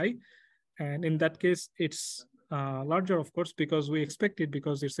potential psi. And in that case, it's larger, of course, because we expect it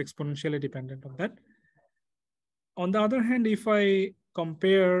because it's exponentially dependent on that. On the other hand, if I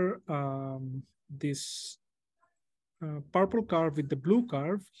compare this purple curve with the blue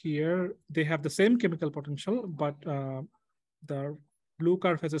curve, here they have the same chemical potential, but the blue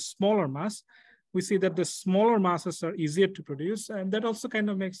curve has a smaller mass. We see that the smaller masses are easier to produce, and that also kind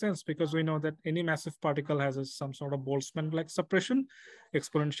of makes sense because we know that any massive particle has some sort of Boltzmann-like suppression,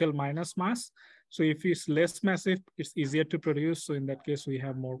 exponential minus mass. So if it's less massive, it's easier to produce. So in that case, we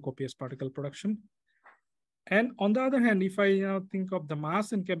have more copious particle production. And on the other hand, if I think of the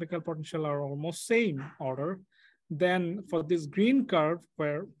mass and chemical potential are almost same order, then for this green curve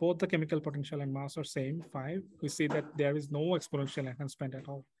where both the chemical potential and mass are same, 5, we see that there is no exponential enhancement at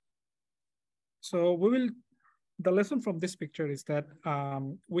all. So the lesson from this picture is that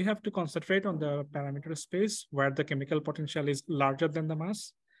we have to concentrate on the parameter space where the chemical potential is larger than the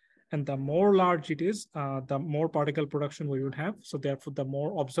mass. And the more large it is, the more particle production we would have. So therefore, the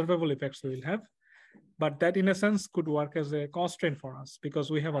more observable effects we will have. But that, in a sense, could work as a constraint for us because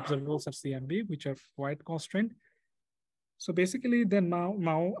we have observables at CMB, which are quite constrained. So basically, then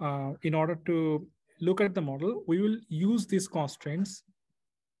now in order to look at the model, we will use these constraints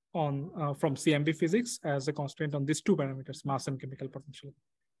from CMB physics as a constraint on these two parameters, mass and chemical potential.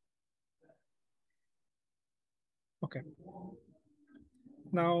 Okay.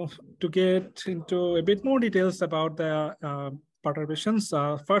 Now, to get into a bit more details about the perturbations,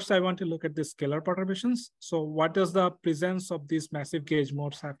 first I want to look at the scalar perturbations. So what does the presence of these massive gauge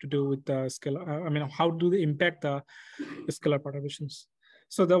modes have to do with the scalar? How do they impact the scalar perturbations?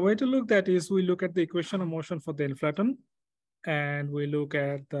 So the way to look at that is we look at the equation of motion for the inflaton, and we look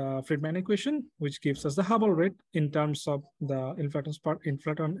at the Friedmann equation, which gives us the Hubble rate in terms of the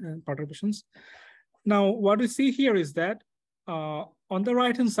inflaton perturbations. Now, what we see here is that on the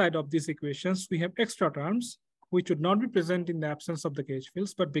right-hand side of these equations, we have extra terms. which would not be present in the absence of the gauge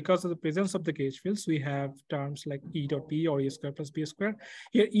fields. But because of the presence of the gauge fields, we have terms like E dot B or E square plus B square.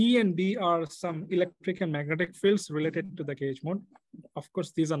 Here, E and B are some electric and magnetic fields related to the gauge mode. Of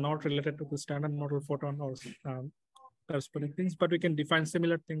course, these are not related to the standard model photon or corresponding things, but we can define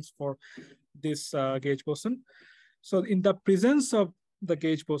similar things for this gauge boson. So in the presence of the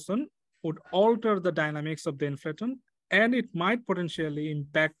gauge boson would alter the dynamics of the inflaton, and it might potentially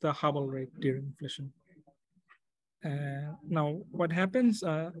impact the Hubble rate during inflation. Now, what happens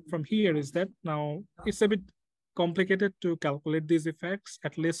from here is that now it's a bit complicated to calculate these effects,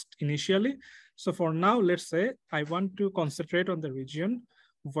 at least initially. So for now, let's say I want to concentrate on the region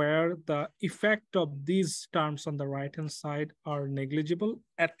where the effect of these terms on the right-hand side are negligible,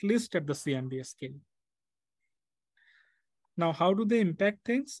 at least at the CMB scale. Now, how do they impact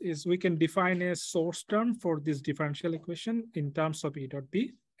things is we can define a source term for this differential equation in terms of E dot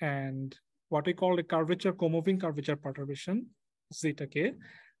B and what we call a curvature, co-moving curvature perturbation, zeta k.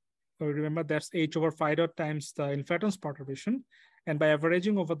 Remember that's h over phi dot times the inflaton's perturbation. And by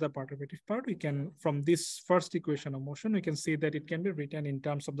averaging over the perturbative part, we can, from this first equation of motion, we can see that it can be written in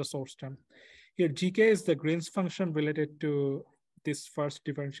terms of the source term. Here, gk is the Green's function related to this first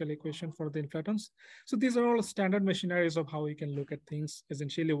differential equation for the inflatons. So these are all standard machineries of how you can look at things.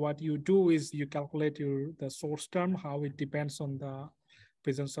 Essentially, what you do is you calculate the source term, how it depends on the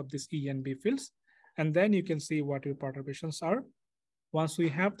presence of these E and B fields. And then you can see what your perturbations are. Once we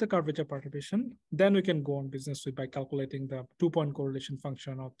have the curvature perturbation, then we can go on business by calculating the 2-point correlation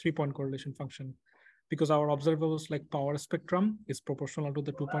function or 3-point correlation function, because our observables like power spectrum is proportional to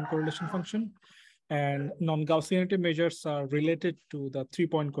the 2-point correlation function. And nongaussianity measures are related to the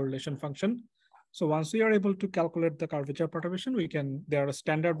 3-point correlation function. So once we are able to calculate the curvature perturbation, there are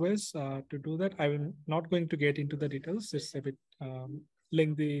standard ways to do that. I'm not going to get into the details. It's a bit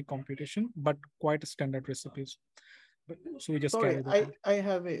lengthy computation, but quite standard recipes. So we just Sorry, I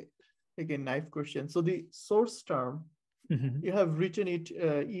have a naive question. So the source term, you have written it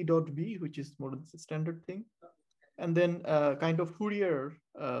E dot B, which is more than the standard thing, and then kind of Fourier,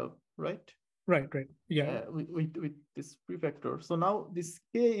 right? Right. Yeah. With this prefactor. So now this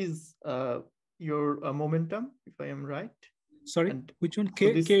K is your momentum, if I am right. Sorry, and which one? K,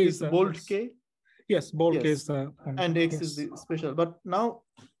 so this K is bold yes. K. Yes, bold yes. K is the and X yes. is the special. But now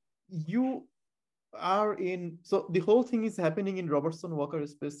you are in, so the whole thing is happening in Robertson-Walker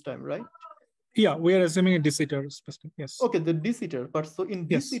space-time, right? Yeah, we are assuming a de Sitter space-time. Yes. Okay, the de Sitter. But so in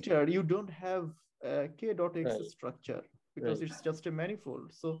de yes. Sitter, you don't have K dot X Right. structure because Right. it's just a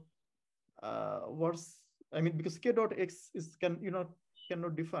manifold. So because K dot X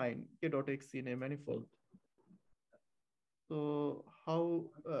cannot define K dot X in a manifold. So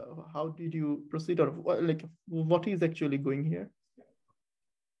how did you proceed, or what is actually going here?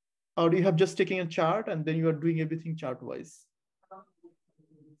 Or do you have just taken a chart and then you are doing everything chart wise?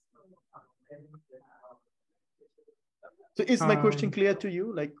 So is my question clear to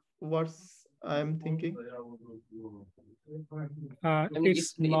you? Like what's I'm thinking?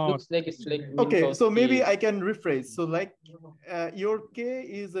 It's it not. looks like it's like Okay, so maybe I can rephrase. So like your K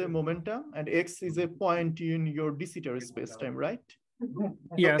is a momentum and X is a point in your de Sitter space-time, right?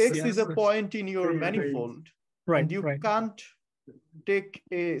 Yes. So X is a point in your manifold. Right. And you can't take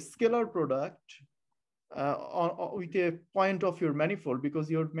a scalar product with a point of your manifold because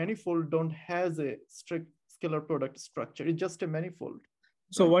your manifold don't has a strict scalar product structure. It's just a manifold.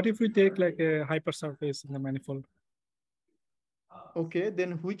 So what if we take like a hypersurface in the manifold? Okay,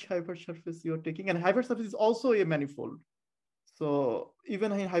 then which hypersurface you're taking? And hypersurface is also a manifold. So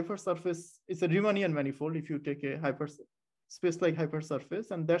even in hypersurface, it's a Riemannian manifold if you take a space-like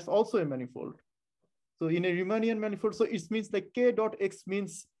hypersurface, and that's also a manifold. So in a Riemannian manifold, so it means like K dot X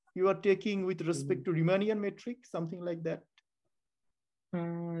means you are taking with respect to Riemannian metric, something like that.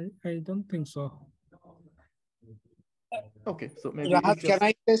 I don't think so. Okay, so maybe Rahat, can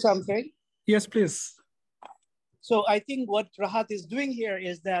I say something? Yes, please. So I think what Rahat is doing here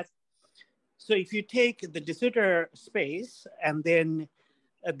is that, so if you take the de Sitter space, and then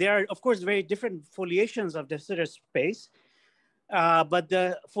there are, of course, very different foliations of de Sitter space, but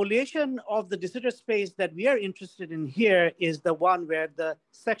the foliation of the de Sitter space that we are interested in here is the one where the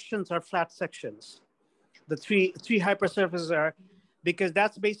sections are flat sections. The three hypersurfaces are, because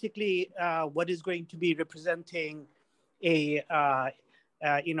that's basically what is going to be representing a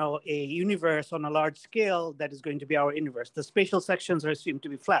universe on a large scale that is going to be our universe. The spatial sections are assumed to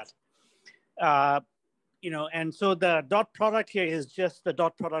be flat. And so the dot product here is just the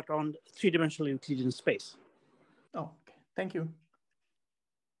dot product on three-dimensional Euclidean space. Oh, okay. Thank you.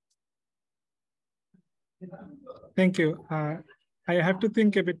 Thank you. I have to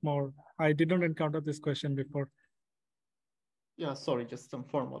think a bit more. I did not encounter this question before. Yeah, sorry, just some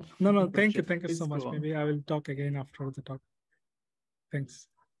formal. No, thank you Please so much. go on. Maybe I will talk again after the talk. Thanks.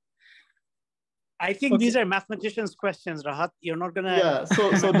 I think these are mathematicians' questions, Rahat. You're not gonna. Yeah,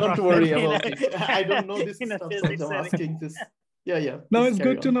 so don't worry about it. I don't know this stuff, so I'm asking this. Yeah. No, it's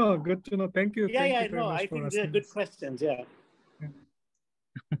good to know. Good to know. Thank you. Yeah, Thank yeah, you very no, much I for think asking they're good this. questions. Yeah.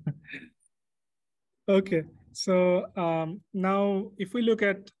 Okay, so now if we look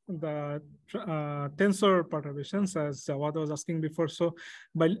at the tensor perturbations, as what I was asking before, so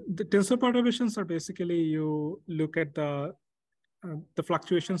by the tensor perturbations are basically you look at the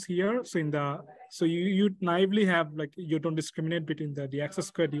fluctuations here. So you naively have, like, you don't discriminate between the dx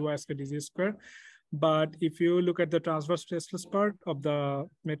squared, dy squared, dz squared. But if you look at the transverse traceless part of the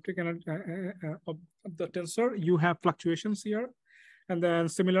metric and of the tensor, you have fluctuations here. And then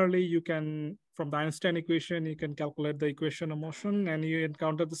similarly, you can, from the Einstein equation, you can calculate the equation of motion, and you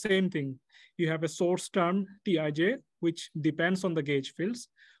encounter the same thing. You have a source term, Tij, which depends on the gauge fields,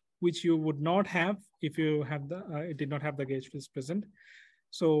 which you would not have if you have it did not have the gauge fields present.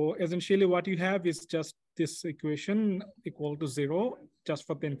 So essentially what you have is just this equation equal to 0 just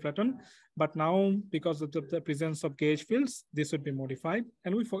for the inflaton. But now, because of the presence of gauge fields, this would be modified.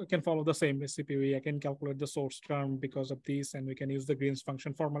 And we can follow the same recipe. We can calculate the source term because of this, and we can use the Green's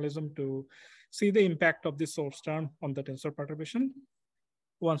function formalism to see the impact of this source term on the tensor perturbation.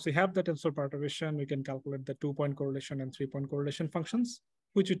 Once we have the tensor perturbation, we can calculate the 2-point correlation and 3-point correlation functions,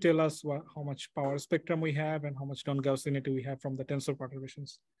 which would tell us how much power spectrum we have and how much non-Gaussianity we have from the tensor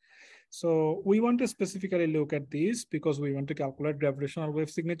perturbations. So we want to specifically look at these because we want to calculate gravitational wave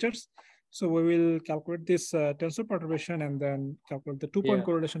signatures. So we will calculate this tensor perturbation and then calculate the 2-point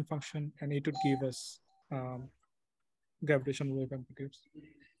correlation function, and it would give us gravitational wave amplitudes.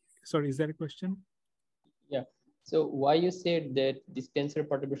 Sorry, is that a question? Yeah. So why you said that this tensor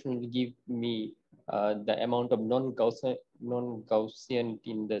perturbation will give me the amount of non-Gaussianity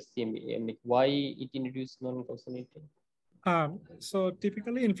in the same, like why it introduced non-Gaussianity? So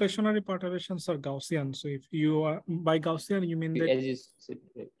typically inflationary perturbations are Gaussian. So if you are, by Gaussian, you mean that— As you said,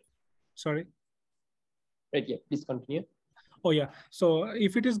 right. Sorry? Right, yeah, please continue. Oh yeah, so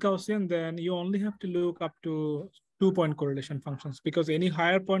if it is Gaussian, then you only have to look up to 2-point correlation functions, because any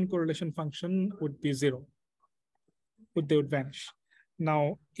higher point correlation function would be 0. They would vanish.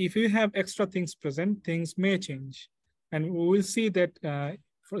 Now, if you have extra things present, things may change. And we will see that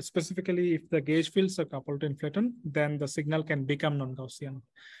specifically if the gauge fields are coupled to inflaton, then the signal can become non-Gaussian.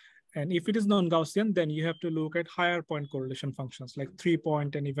 And if it is non-Gaussian, then you have to look at higher point correlation functions like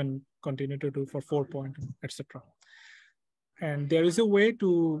 3-point and even continue to do for 4-point, etc. And there is a way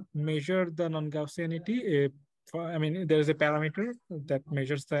to measure the non-Gaussianity. There is a parameter that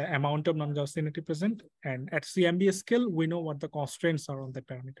measures the amount of non-Gaussianity present. And at CMB scale, we know what the constraints are on that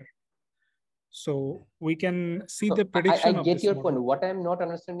parameter. So we can see the prediction. I get your point. What I'm not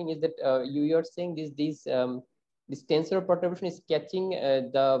understanding is that you are saying this tensor perturbation is catching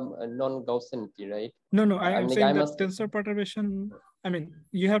the non-Gaussianity, right? No, I'm saying that tensor perturbation,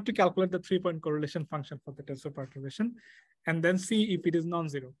 you have to calculate the 3-point correlation function for the tensor perturbation and then see if it is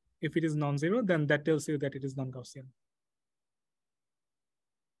non-zero. If it is non-zero, then that tells you that it is non-Gaussian.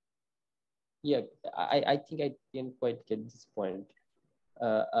 Yeah, I think I didn't quite get this point.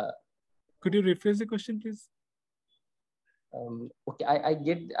 Could you rephrase the question, please? Okay, I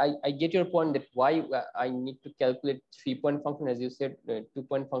get your point that why I need to calculate 3-point function. As you said,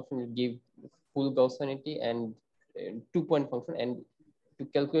 2-point function will give full Gaussianity, and 2-point function, and to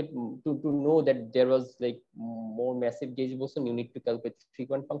calculate, to know that there was like more massive gauge boson, you need to calculate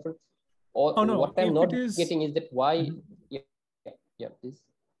 3-point function. Or what I'm not getting is that why, yeah, please.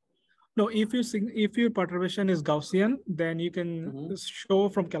 No, if your perturbation is Gaussian, then you can show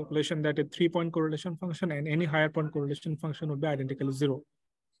from calculation that a 3-point correlation function and any higher point correlation function would be identically 0.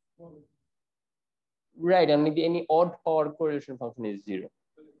 Right, and maybe any odd power correlation function is 0.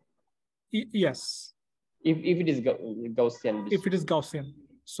 Yes. If it is Gaussian. If it is Gaussian.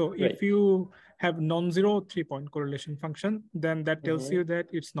 So if you have non-zero 3-point correlation function, then that tells you that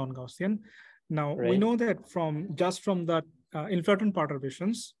it's non-Gaussian. Now we know that from the inflaton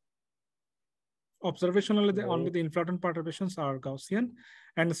perturbations, observationally, only the inflaton perturbations are Gaussian,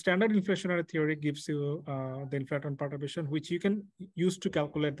 and standard inflationary theory gives you the inflaton perturbation, which you can use to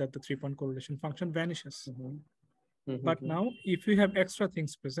calculate that the 3-point correlation function vanishes. But now, if you have extra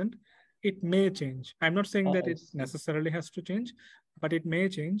things present, it may change. I'm not saying that it necessarily has to change, but it may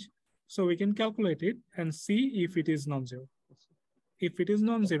change. So we can calculate it and see if it is non-zero. If it is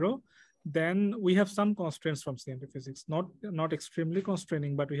non-zero, then we have some constraints from CMB physics. Not extremely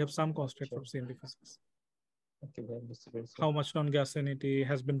constraining, but we have some constraints from CMB physics. Okay, how much non-Gaussianity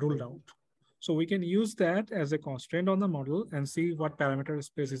has been ruled out. So we can use that as a constraint on the model and see what parameter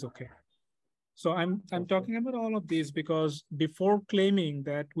space is okay. So I'm talking about all of these because before claiming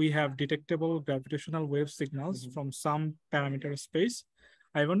that we have detectable gravitational wave signals from some parameter space,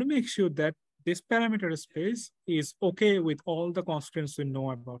 I want to make sure that this parameter space is okay with all the constraints we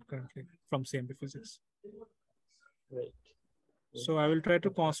know about currently from CMB physics. Right. So I will try to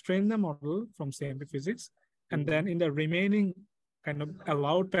constrain the model from CMB physics, and then in the remaining kind of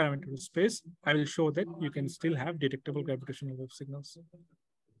allowed parameter space, I will show that you can still have detectable gravitational wave signals.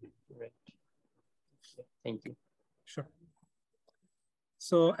 Right. Thank you. Sure.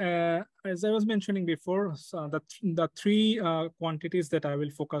 So as I was mentioning before, so the three quantities that I will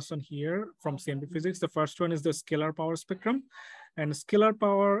focus on here from CMB physics, the first one is the scalar power spectrum. And scalar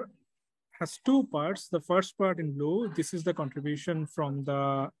power has two parts. The first part in blue, this is the contribution from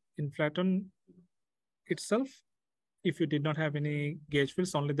the inflaton itself. If you did not have any gauge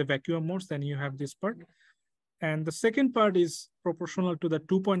fields, only the vacuum modes, then you have this part. And the second part is proportional to the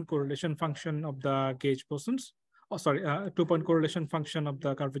 2-point correlation function of the gauge bosons. Oh, sorry, 2-point correlation function of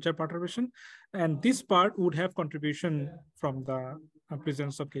the curvature perturbation. And this part would have contribution from the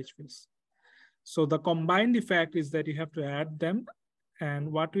presence of gauge fields. So the combined effect is that you have to add them.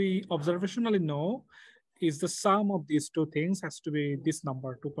 And what we observationally know is the sum of these two things has to be this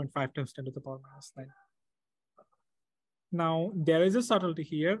number, 2.5 times 10 to the power minus 9. Now, there is a subtlety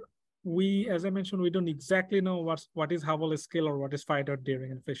here. We, as I mentioned, we don't exactly know what is Hubble scale or what is phi dot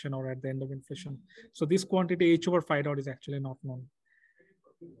during inflation or at the end of inflation. So this quantity h over phi dot is actually not known.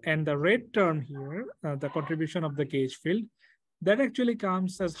 And the red term here, the contribution of the gauge field, that actually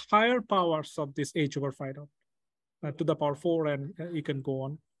comes as higher powers of this h over phi dot to the power 4, and you can go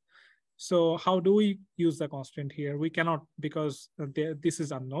on. So how do we use the constraint here? We cannot, because this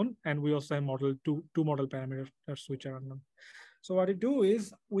is unknown, and we also have two model parameters which are unknown. So what we do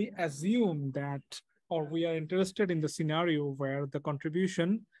is we assume that, or we are interested in the scenario where the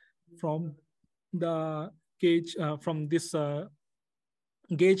contribution from the gauge, from this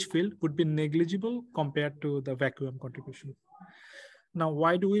gauge field would be negligible compared to the vacuum contribution. Now,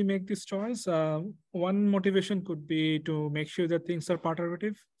 why do we make this choice? One motivation could be to make sure that things are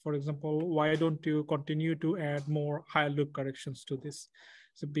perturbative. For example, why don't you continue to add more higher loop corrections to this?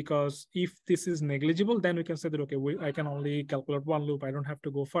 So because if this is negligible, then we can say that, okay, I can only calculate one loop. I don't have to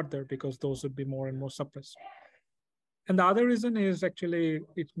go further because those would be more and more suppressed. And the other reason is actually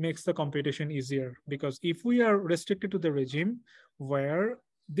it makes the computation easier, because if we are restricted to the regime where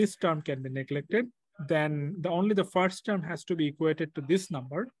this term can be neglected, then only the first term has to be equated to this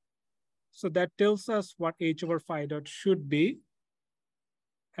number. So that tells us what h over phi dot should be.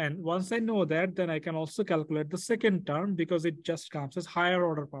 And once I know that, then I can also calculate the second term because it just comes as higher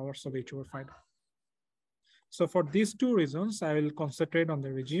order powers of h over phi dot. So for these two reasons, I will concentrate on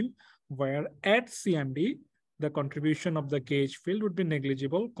the regime where at CMB, the contribution of the gauge field would be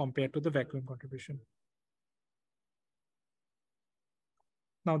negligible compared to the vacuum contribution.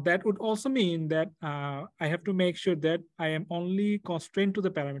 Now that would also mean that I have to make sure that I am only constrained to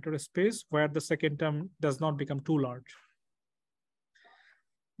the parameter space where the second term does not become too large.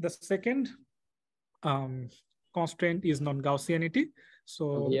 The second constraint is nongaussianity.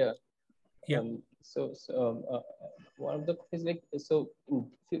 So yeah. Yeah. One of the is like, so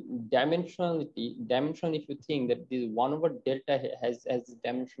dimensionality, if you think that this 1 over delta has the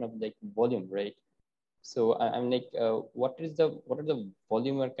dimension of like volume, right? So I'm like, what are the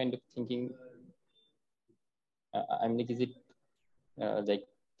volume we're kind of thinking? I'm like, is it like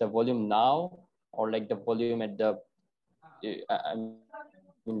the volume now, or like the volume at the? I mean,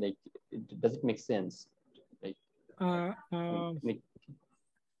 like, does it make sense? Like,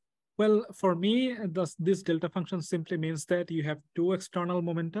 well, for me, this delta function simply means that you have two external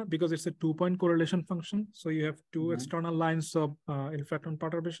momenta because it's a 2-point correlation function. So you have two external lines of inflaton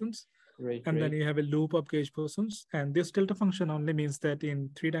perturbations. Right, and then you have a loop of gauge bosons. And this delta function only means that in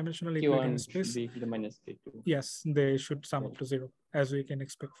 3-dimensional Euclidean space, yes, they should sum up to 0, as we can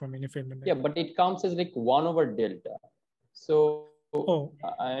expect from any Feynman. Yeah, but it counts as like 1 over delta. So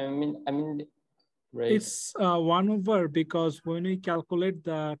I mean, right. It's 1 over because when we calculate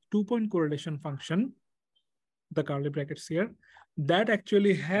the 2-point correlation function, the curly brackets here, that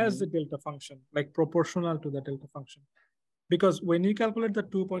actually has a delta function, like proportional to the delta function. Because when you calculate the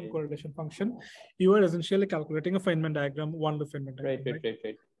 2-point correlation function, you are essentially calculating a Feynman diagram, one loop Feynman diagram.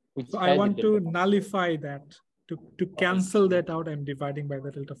 Right. So I want to nullify that. To cancel that out, I'm dividing by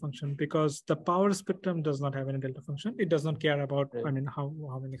the delta function because the power spectrum does not have any delta function. It does not care about, I mean, how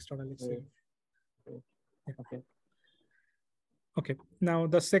many externalities. Yeah. Okay. Now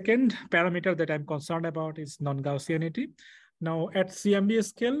the second parameter that I'm concerned about is non-Gaussianity. Now at CMB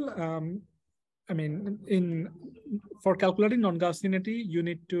scale, for calculating nongaussianity, you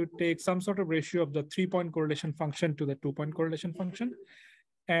need to take some sort of ratio of the 3-point correlation function to the 2-point correlation function.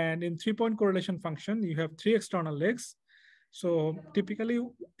 And in 3-point correlation function, you have 3 external legs. So typically,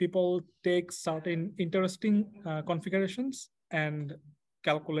 people take certain interesting configurations and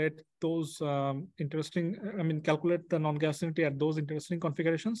calculate those calculate the nongaussianity at those interesting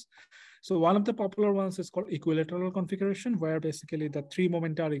configurations. So one of the popular ones is called equilateral configuration, where basically the 3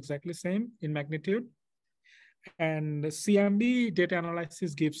 momenta are exactly same in magnitude. And CMB data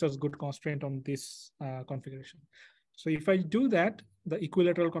analysis gives us good constraint on this configuration. So if I do that, the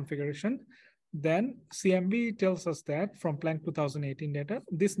equilateral configuration, then CMB tells us that from Planck 2018 data,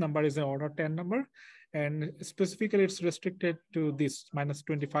 this number is an order 10 number. And specifically, it's restricted to this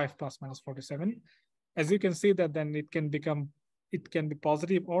 -25 plus -47. As you can see that then it can be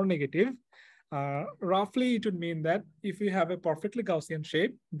positive or negative. Roughly, it would mean that if you have a perfectly Gaussian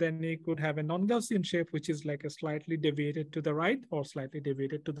shape, then you could have a non-Gaussian shape, which is like a slightly deviated to the right or slightly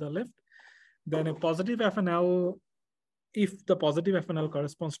deviated to the left. Then a positive FNL, if the positive FNL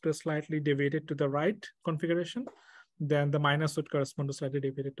corresponds to a slightly deviated to the right configuration, then the minus would correspond to slightly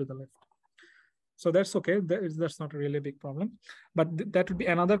deviated to the left. So that's okay. That's not really a big problem, but that would be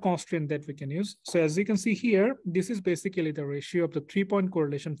another constraint that we can use. So as you can see here, this is basically the ratio of the 3-point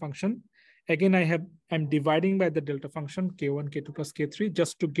correlation function. Again, I'm dividing by the delta function K1, K2 plus K3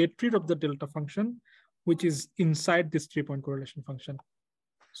 just to get rid of the delta function, which is inside this 3-point correlation function.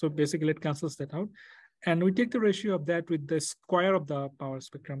 So basically it cancels that out. And we take the ratio of that with the square of the power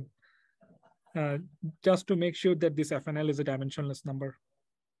spectrum, just to make sure that this FNL is a dimensionless number.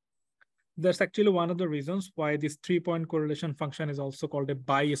 That's actually one of the reasons why this 3-point correlation function is also called a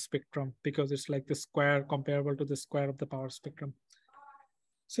bi-spectrum, because it's like the square comparable to the square of the power spectrum.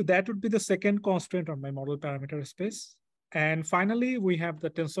 So that would be the second constraint on my model parameter space. And finally, we have the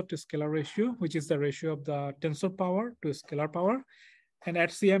tensor to scalar ratio, which is the ratio of the tensor power to scalar power. And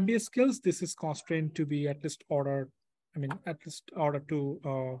at CMB scales, this is constrained to be at least order 2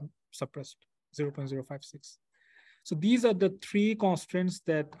 suppressed, 0.056. So these are the 3 constraints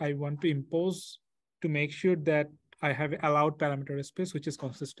that I want to impose to make sure that I have allowed parameter space, which is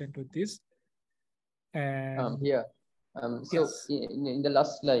consistent with this. And so yes. in the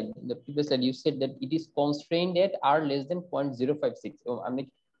last slide, in the previous slide, you said that it is constrained at R less than 0.056. So I'm like,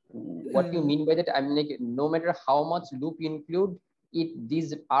 what you mean by that? I'm like, no matter how much loop you include,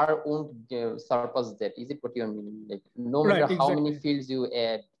 these R won't surpass that. Is it what you're meaning? Like, no matter how many fields you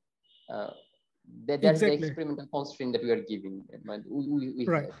add, that's the experimental constraint that we are giving. We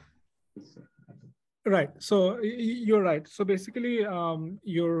right. Right. So you're right. So basically,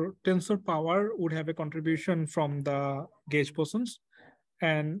 your tensor power would have a contribution from the gauge bosons,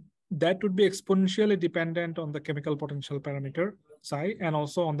 and that would be exponentially dependent on the chemical potential parameter psi and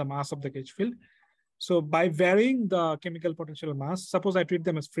also on the mass of the gauge field. So by varying the chemical potential mass, suppose I treat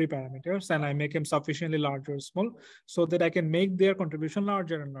them as free parameters and I make them sufficiently large or small so that I can make their contribution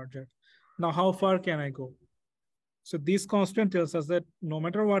larger and larger. Now, how far can I go? So this constant tells us that no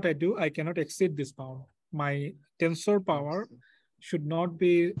matter what I do, I cannot exceed this bound. My tensor power should not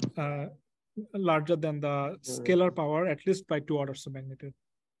be larger than the scalar power, at least by 2 orders of magnitude.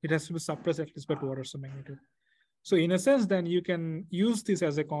 It has to be suppressed at least by 2 orders of magnitude. So in a sense, then you can use this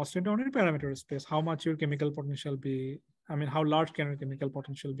as a constant on your parameter space. How much your chemical potential be? I mean, how large can your chemical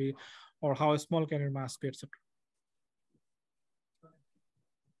potential be, or how small can your mass be, etc.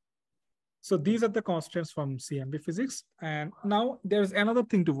 So these are the constants from CMB physics. And now there's another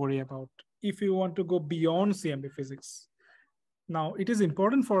thing to worry about if you want to go beyond CMB physics. Now, it is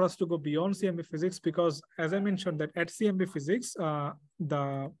important for us to go beyond CMB physics because, as I mentioned, that at CMB physics,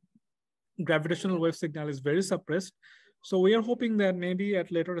 the gravitational wave signal is very suppressed. So we are hoping that maybe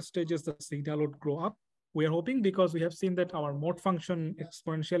at later stages, the signal would grow up. We are hoping because we have seen that our mode function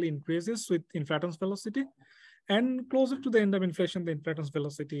exponentially increases with inflaton's velocity. And closer to the end of inflation, the inflaton's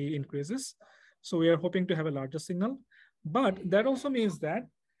velocity increases. So we are hoping to have a larger signal. But that also means that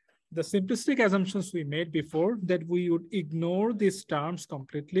the simplistic assumptions we made before, that we would ignore these terms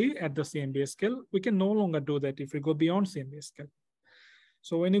completely at the CMB scale, we can no longer do that if we go beyond CMB scale.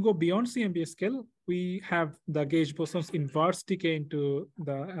 So when you go beyond CMB scale, we have the gauge boson's inverse decay into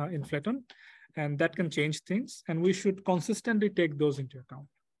the inflaton, and that can change things. And we should consistently take those into account.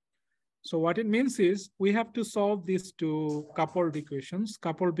 So what it means is we have to solve these 2 coupled equations.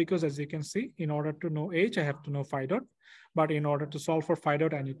 Coupled because, as you can see, in order to know H, I have to know phi dot. But in order to solve for phi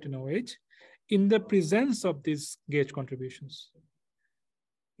dot, I need to know H in the presence of these gauge contributions.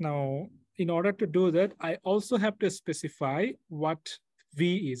 Now, in order to do that, I also have to specify what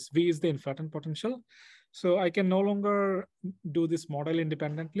V is. V is the inflaton potential. So I can no longer do this model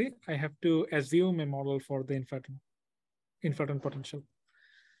independently. I have to assume a model for the inflaton potential.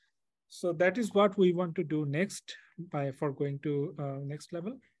 So that is what we want to do next for going to next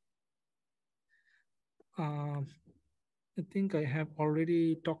level. I think I have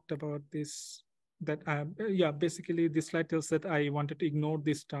already talked about this, that yeah, basically this slide tells that I wanted to ignore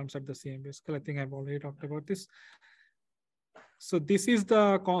these terms at the CMB scale. I think I've already talked about this. So this is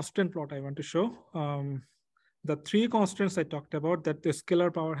the constant plot I want to show. The three constants I talked about, that the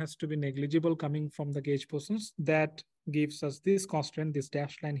scalar power has to be negligible coming from the gauge bosons, that gives us this constant, this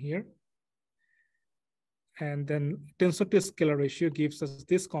dashed line here. And then tensor to scalar ratio gives us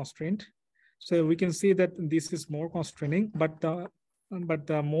this constraint. So we can see that this is more constraining, but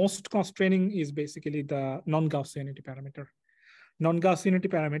the most constraining is basically the nongaussianity parameter. Non-Gaussianity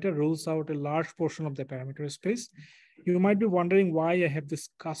parameter rules out a large portion of the parameter space. You might be wondering why I have this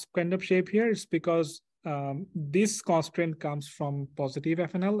cusp kind of shape here. It's because this constraint comes from positive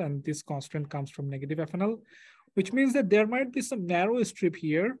FNL and this constraint comes from negative FNL, which means that there might be some narrow strip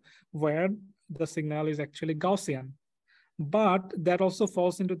here where the signal is actually Gaussian. But that also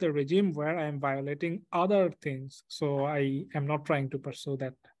falls into the regime where I am violating other things. So I am not trying to pursue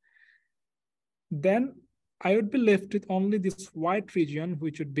that. Then I would be left with only this white region,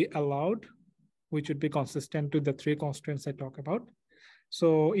 which would be allowed, which would be consistent to the three constraints I talk about.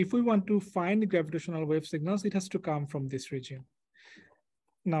 So if we want to find gravitational wave signals, it has to come from this region.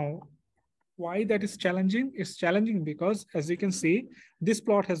 Now, why that is challenging? It's challenging because, as you can see, this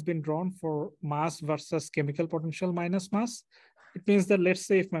plot has been drawn for mass versus chemical potential minus mass. It means that, let's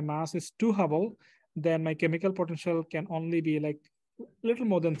say if my mass is 2 Hubble, then my chemical potential can only be like a little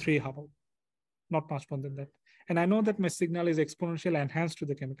more than 3 Hubble. Not much more than that. And I know that my signal is exponentially enhanced to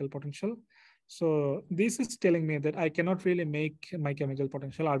the chemical potential. So this is telling me that I cannot really make my chemical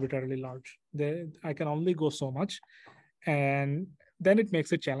potential arbitrarily large. I can only go so much. And then it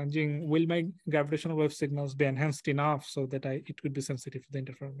makes it challenging. Will my gravitational wave signals be enhanced enough so that it could be sensitive to the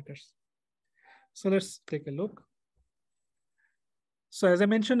interferometers? So let's take a look. So as I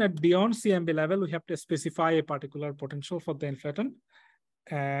mentioned, at beyond CMB level, we have to specify a particular potential for the inflaton.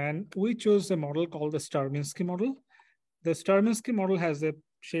 And we chose a model called the Starobinsky model. The Starobinsky model has a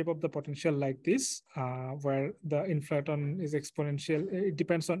shape of the potential like this, where the inflaton is exponential. It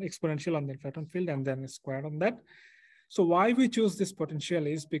depends on exponential on the inflaton field and then a square on that. So why we choose this potential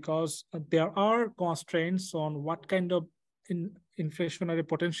is because there are constraints on what kind of inflationary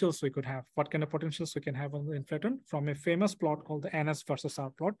potentials we could have, what kind of potentials we can have on the inflaton from a famous plot called the NS versus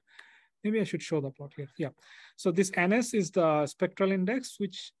R plot. Maybe I should show the plot here. Yeah. So this NS is the spectral index,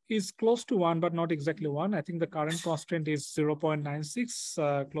 which is close to 1, but not exactly 1. I think the current constraint is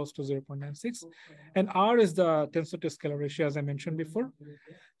 0.96, close to 0.96. And R is the tensor to scalar ratio, as I mentioned before.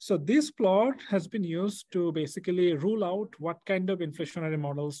 So this plot has been used to basically rule out what kind of inflationary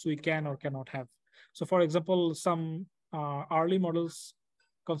models we can or cannot have. So for example, some early models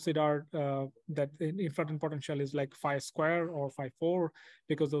considered that the inflaton potential is like phi square or phi 4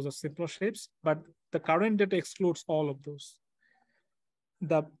 because those are simpler shapes, but the current data excludes all of those.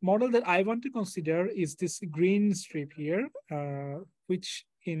 The model that I want to consider is this green strip here, which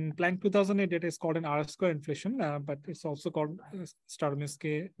in Planck 2008 data is called an R-square inflation, but it's also called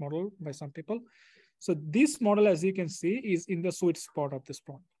Starobinsky model by some people. So this model, as you can see, is in the sweet spot of this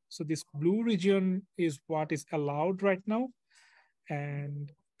plot. So this blue region is what is allowed right now. And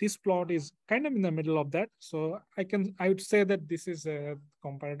this plot is kind of in the middle of that. So I would say that this is a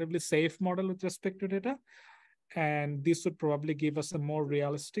comparatively safe model with respect to data. And this would probably give us a more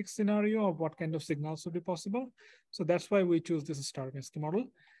realistic scenario of what kind of signals would be possible. So that's why we choose this Starobinsky model.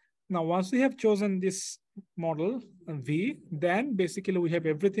 Now, once we have chosen this model, V, then basically we have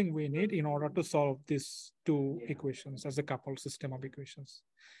everything we need in order to solve these two equations as a coupled system of equations.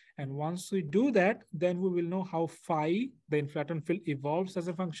 And once we do that, then we will know how phi, the inflaton field, evolves as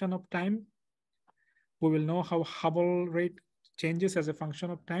a function of time. We will know how Hubble rate changes as a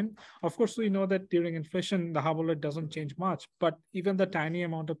function of time. Of course, we know that during inflation, the Hubble rate doesn't change much, but even the tiny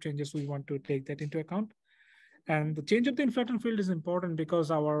amount of changes, we want to take that into account. And the change of the inflaton field is important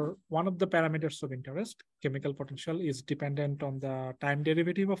because one of the parameters of interest, chemical potential, is dependent on the time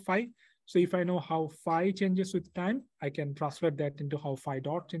derivative of phi. So if I know how phi changes with time, I can translate that into how phi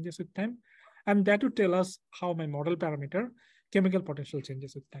dot changes with time. And that would tell us how my model parameter, chemical potential,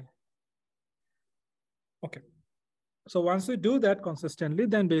 changes with time. Okay. So once we do that consistently,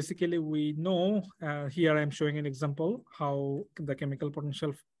 then basically we know, here I'm showing an example, how the chemical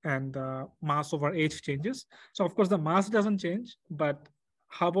potential and the mass over h changes. So of course the mass doesn't change, but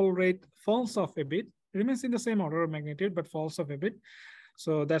Hubble rate falls off a bit, remains in the same order of magnitude, but falls off a bit.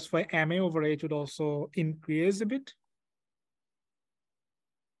 So that's why MA over H would also increase a bit.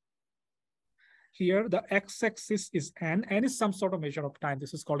 Here, the x-axis is n. N is some sort of measure of time.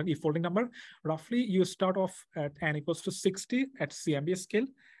 This is called an e-folding number. Roughly, you start off at n equals to 60 at CMB scale.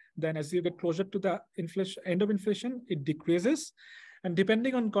 Then as you get closer to the end of inflation, it decreases. And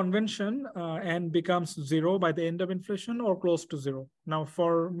depending on convention, n becomes 0 by the end of inflation or close to 0. Now,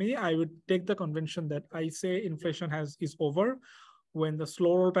 for me, I would take the convention that I say inflation is over when the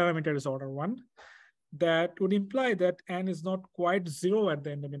slow roll parameter is order 1. That would imply that n is not quite 0 at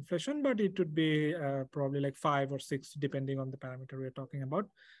the end of inflation, but it would be probably like 5 or 6, depending on the parameter we're talking about.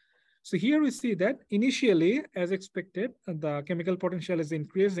 So here we see that initially, as expected, the chemical potential is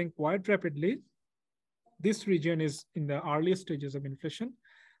increasing quite rapidly. This region is in the early stages of inflation,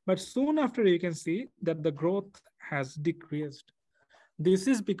 but soon after you can see that the growth has decreased. This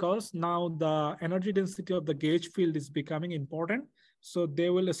is because now the energy density of the gauge field is becoming important. So they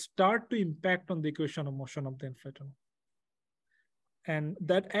will start to impact on the equation of motion of the inflaton. And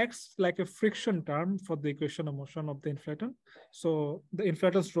that acts like a friction term for the equation of motion of the inflaton. So the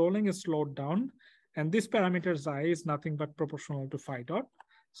inflaton's rolling is slowed down, and this parameter xi is nothing but proportional to phi dot.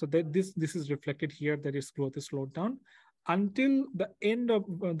 So that this is reflected here, that its growth is slowed down until the end of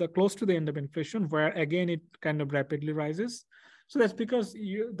close to the end of inflation, where again it kind of rapidly rises. So that's because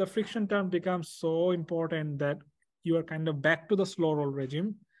the friction term becomes so important that you are kind of back to the slow roll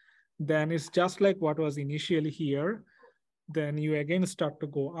regime. Then it's just like what was initially here. Then you again start to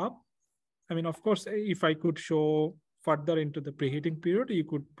go up. I mean, of course, if I could show further into the preheating period, you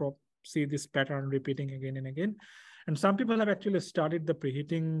could see this pattern repeating again and again. And some people have actually studied the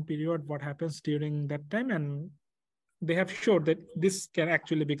preheating period, what happens during that time, and they have showed that this can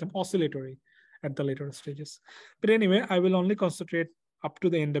actually become oscillatory at the later stages. But anyway, I will only concentrate up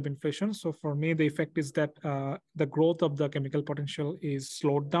to the end of inflation. So for me, the effect is that the growth of the chemical potential is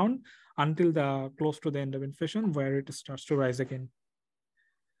slowed down until close to the end of inflation, where it starts to rise again.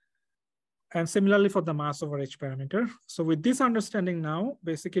 And similarly for the mass over H parameter. So with this understanding now,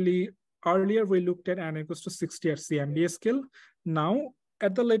 basically earlier we looked at n equals to 60 at CMB scale. Now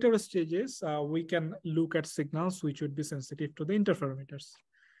at the later stages, we can look at signals which would be sensitive to the interferometers.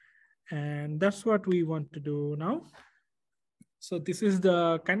 And that's what we want to do now. So this is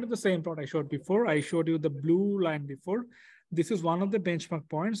the kind of the same plot I showed before. I showed you the blue line before. This is one of the benchmark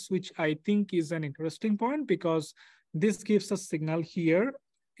points, which I think is an interesting point because this gives us signal here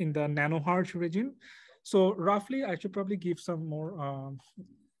in the nanohertz region. So roughly, I should probably give some more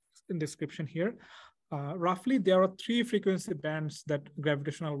in description here. Roughly, there are 3 frequency bands that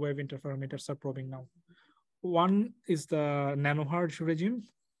gravitational wave interferometers are probing now. One is the nanohertz regime.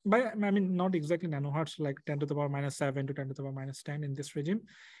 I mean, not exactly nanohertz, like 10 to the power minus 7 to 10 to the power minus 10 in this regime.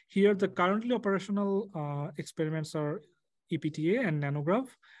 Here, the currently operational experiments are EPTA and nanograv,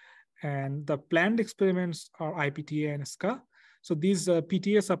 and the planned experiments are IPTA and SCA. So these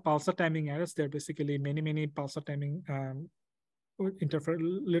PTAs are pulsar timing arrays. They're basically many pulsar timing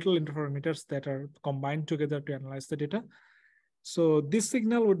little interferometers that are combined together to analyze the data. So this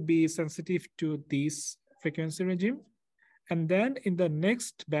signal would be sensitive to this frequency regime. And then in the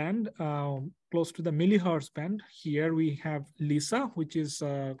next band, close to the millihertz band, here we have LISA, which is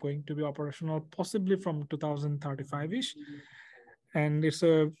going to be operational possibly from 2035-ish. And it's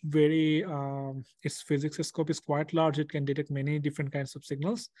a very, its physics scope is quite large. It can detect many different kinds of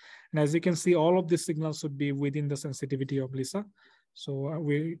signals. And as you can see, all of these signals would be within the sensitivity of LISA. So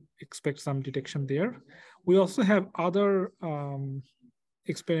we expect some detection there. We also have other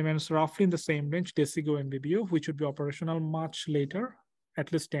experiments roughly in the same range, DESIGO and BBO, which would be operational much later,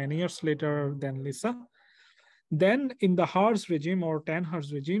 at least 10 years later than LISA. Then in the Hertz regime or 10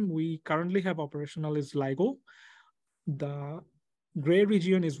 Hertz regime, we currently have operational is LIGO. The gray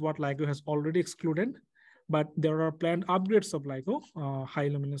region is what LIGO has already excluded, but there are planned upgrades of LIGO, high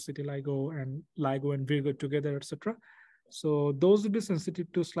luminosity LIGO and Virgo together, etc. So those would be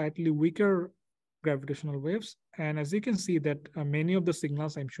sensitive to slightly weaker gravitational waves. And as you can see that many of the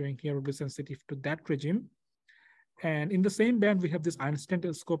signals I'm showing here will be sensitive to that regime. And in the same band, we have this Einstein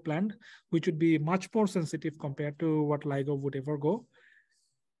telescope planned, which would be much more sensitive compared to what LIGO would ever go.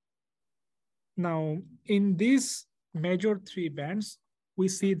 Now, in these major 3 bands, we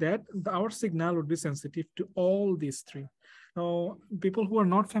see that our signal would be sensitive to all these 3. Now, people who are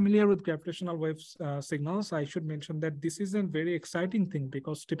not familiar with gravitational waves signals, I should mention that this is a very exciting thing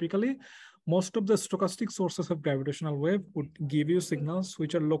because typically most of the stochastic sources of gravitational wave would give you signals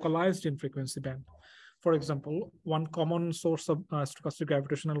which are localized in frequency band. For example, one common source of stochastic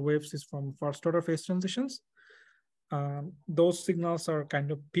gravitational waves is from first order phase transitions. Those signals are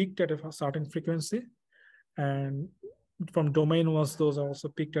kind of peaked at a certain frequency. And from domain ones, those are also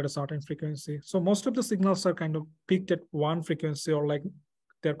peaked at a certain frequency. So most of the signals are kind of peaked at one frequency, or like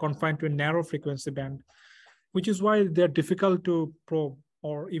they're confined to a narrow frequency band, which is why they're difficult to probe.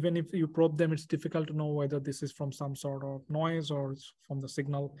 Or even if you probe them, it's difficult to know whether this is from some sort of noise or it's from the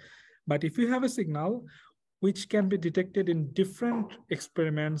signal. But if you have a signal which can be detected in different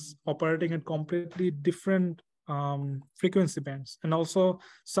experiments operating at completely different frequency bands. And also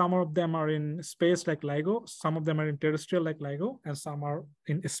some of them are in space like LIGO, some of them are in terrestrial like LIGO, and some are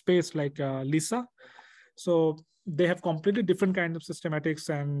in space like LISA. So they have completely different kind of systematics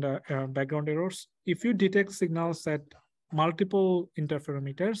and background errors. If you detect signals at multiple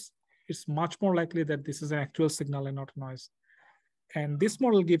interferometers, it's much more likely that this is an actual signal and not noise. And this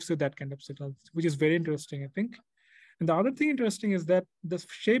model gives you that kind of signal, which is very interesting, I think. And the other thing interesting is that the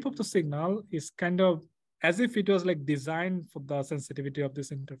shape of the signal is kind of as if it was like designed for the sensitivity of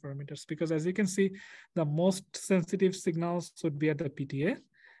these interferometers, because as you can see, the most sensitive signals would be at the PTA.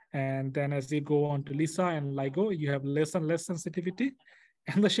 And then as you go on to LISA and LIGO, you have less and less sensitivity.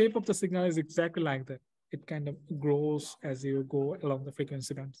 And the shape of the signal is exactly like that. It kind of grows as you go along the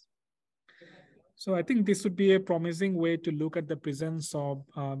frequency bands. So I think this would be a promising way to look at the presence of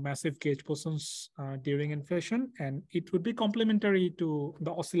massive gauge bosons during inflation, and it would be complementary to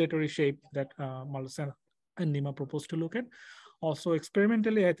the oscillatory shape that Marlusen and Nima proposed to look at. Also,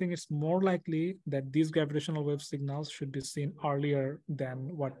 experimentally, I think it's more likely that these gravitational wave signals should be seen earlier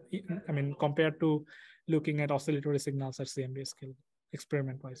than what, I mean, compared to looking at oscillatory signals at CMB scale,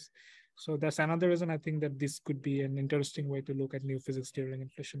 experiment-wise. So that's another reason I think that this could be an interesting way to look at new physics during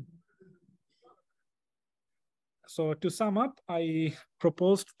inflation. So to sum up, I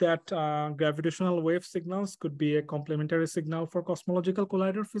proposed that gravitational wave signals could be a complementary signal for cosmological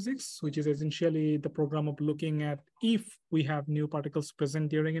collider physics, which is essentially the program of looking at if we have new particles present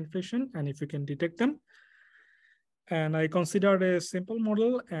during inflation and if we can detect them. And I considered a simple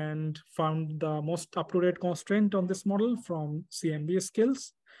model and found the most up-to-date constraint on this model from CMB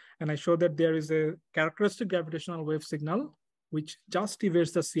skills. And I showed that there is a characteristic gravitational wave signal which just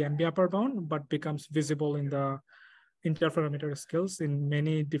evades the CMB upper bound, but becomes visible in the interferometer scales in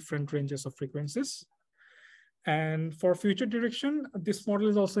many different ranges of frequencies. And for future direction, this model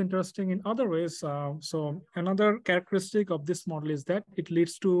is also interesting in other ways. So another characteristic of this model is that it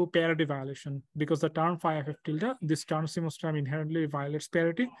leads to parity violation, because the term phi ff tilde, this term seems to inherently violates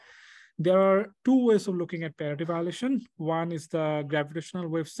parity. There are two ways of looking at parity violation. One is the gravitational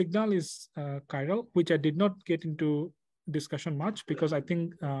wave signal is chiral, which I did not get into discussion much because I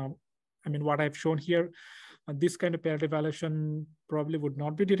think, I mean, what I've shown here, this kind of parity violation probably would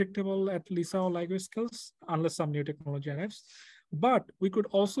not be detectable at LISA or LIGO scales unless some new technology arrives. But we could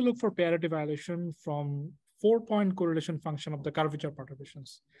also look for parity violation from 4-point correlation function of the curvature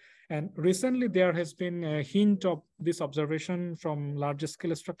perturbations. And recently there has been a hint of this observation from large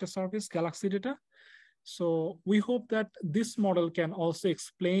scale structure service galaxy data. So we hope that this model can also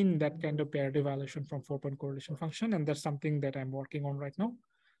explain that kind of parity violation from 4-point correlation function. And that's something that I'm working on right now,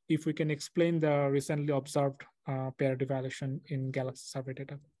 if we can explain the recently observed parity violation in galaxy survey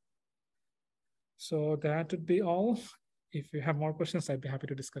data. So that would be all. If you have more questions, I'd be happy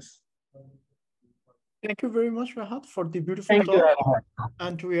to discuss. Thank you very much, Rahat, for the beautiful talk.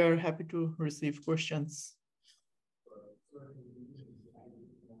 And we are happy to receive questions.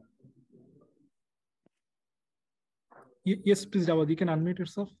 Yes, please, Jawad, you can unmute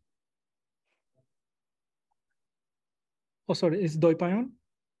yourself. Oh, sorry, is Doipayon?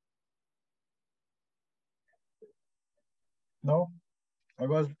 No, I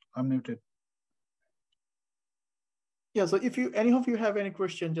was unmuted. Yeah, so if any of you have any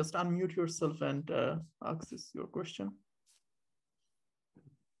question, just unmute yourself and ask us your question.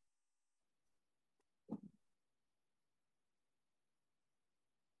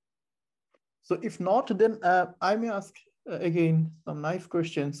 So if not, then I may ask again some naive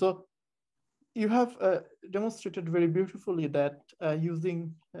questions. So you have demonstrated very beautifully that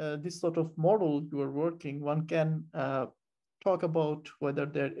using this sort of model you are working, one can talk about whether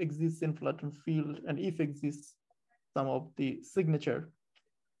there exists inflaton field and if exists some of the signature.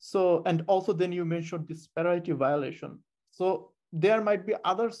 So, and also then you mentioned this parity violation. So there might be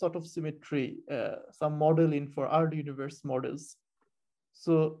other sort of symmetry, some modeling for our universe models.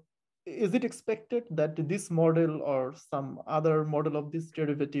 So is it expected that this model or some other model of this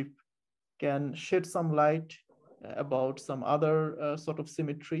derivative can shed some light about some other sort of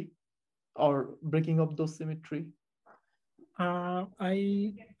symmetry or breaking up those symmetry?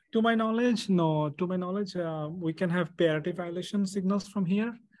 To my knowledge, no. To my knowledge, we can have parity violation signals from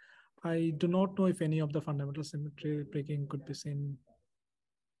here. I do not know if any of the fundamental symmetry breaking could be seen.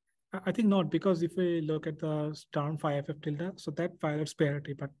 I think not, because if we look at the term phi ff tilde, so that violates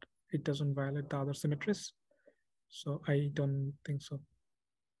parity, but it doesn't violate the other symmetries. So I don't think so.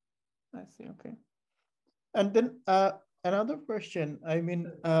 I see. Okay. And then another question. I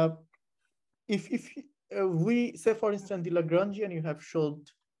mean, if we say, for instance, the Lagrangian you have showed.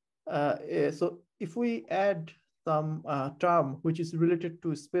 So if we add some term which is related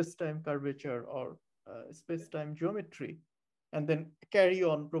to space-time curvature or space-time geometry, and then carry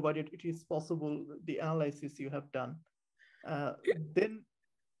on, provided it is possible, the analysis you have done, then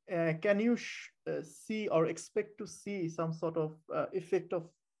can you see or expect to see some sort of effect of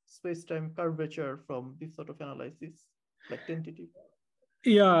space-time curvature from this sort of analysis, like tentative?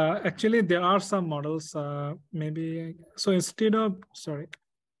 Yeah, actually, there are some models. Maybe so instead of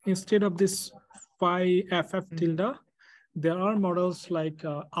this phi ff tilde, there are models like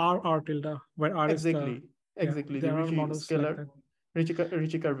r tilde, where r exactly is exactly there the are Ricci models scalar, like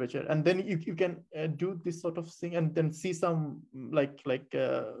Ricci curvature, and then you can do this sort of thing and then see some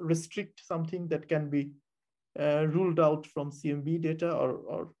restrict something that can be ruled out from CMB data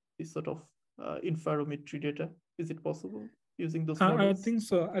or this sort of interferometry data. Is it possible using those models? I think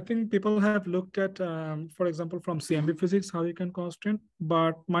so. I think people have looked at, for example, from CMB physics, how you can constrain.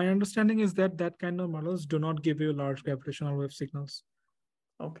 But my understanding is that that kind of models do not give you large gravitational wave signals.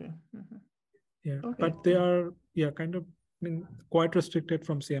 Okay. Mm-hmm. Yeah, okay. But they are, kind of, quite restricted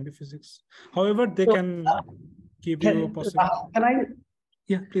from CMB physics. However, they can give you possible. Can I?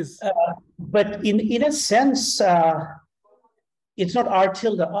 Yeah, please. But in a sense, it's not R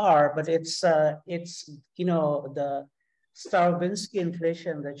tilde R, but it's the Starobinsky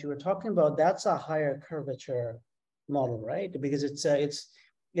inflation that you were talking about. That's a higher curvature model, right? Because it's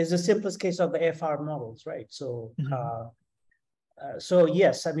the simplest case of the FR models, right? So so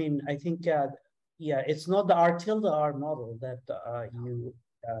yes, I mean, I think it's not the R tilde R model that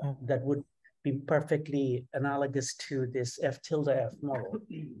that would be perfectly analogous to this F tilde F model.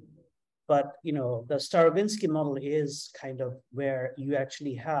 But the Starobinsky model is kind of where you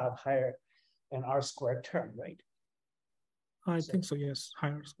actually have higher an R squared term, right? I think so, yes,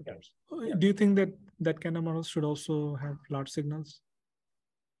 higher squared. Yeah. Do you think that kind of models should also have large signals?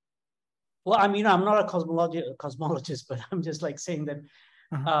 Well, I mean, I'm not a cosmologist, but I'm just like saying that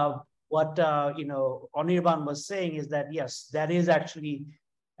what Anirban was saying is that yes, that is actually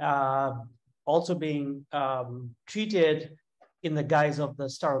also being treated in the guise of the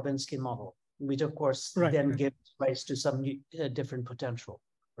Starobinsky model, which of course then gives rise to some different potential,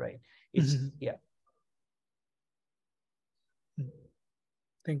 right? It's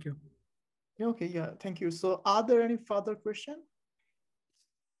Thank you. Okay, yeah, thank you. So are there any further questions?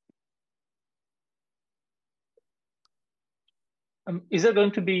 Is there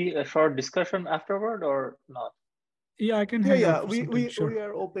going to be a short discussion afterward or not? Yeah, I can hang out for we some time, sure. we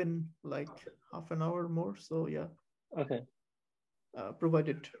are open like half an hour more, so yeah. Okay.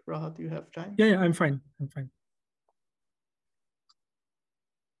 Provided Rahat, you have time. Yeah, I'm fine.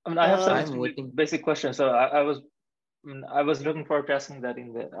 I mean, I have some basic questions, so I was looking forward to asking that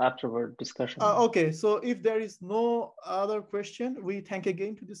in the afterward discussion. Okay, so if there is no other question, we thank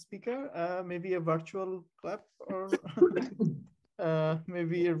again to the speaker. Maybe a virtual clap or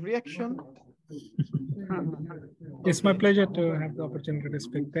maybe a reaction. It's my pleasure to have the opportunity to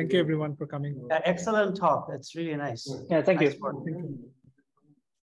speak. Thank you, everyone, for coming. Excellent talk. That's really nice. Yeah, thank you. Thank you.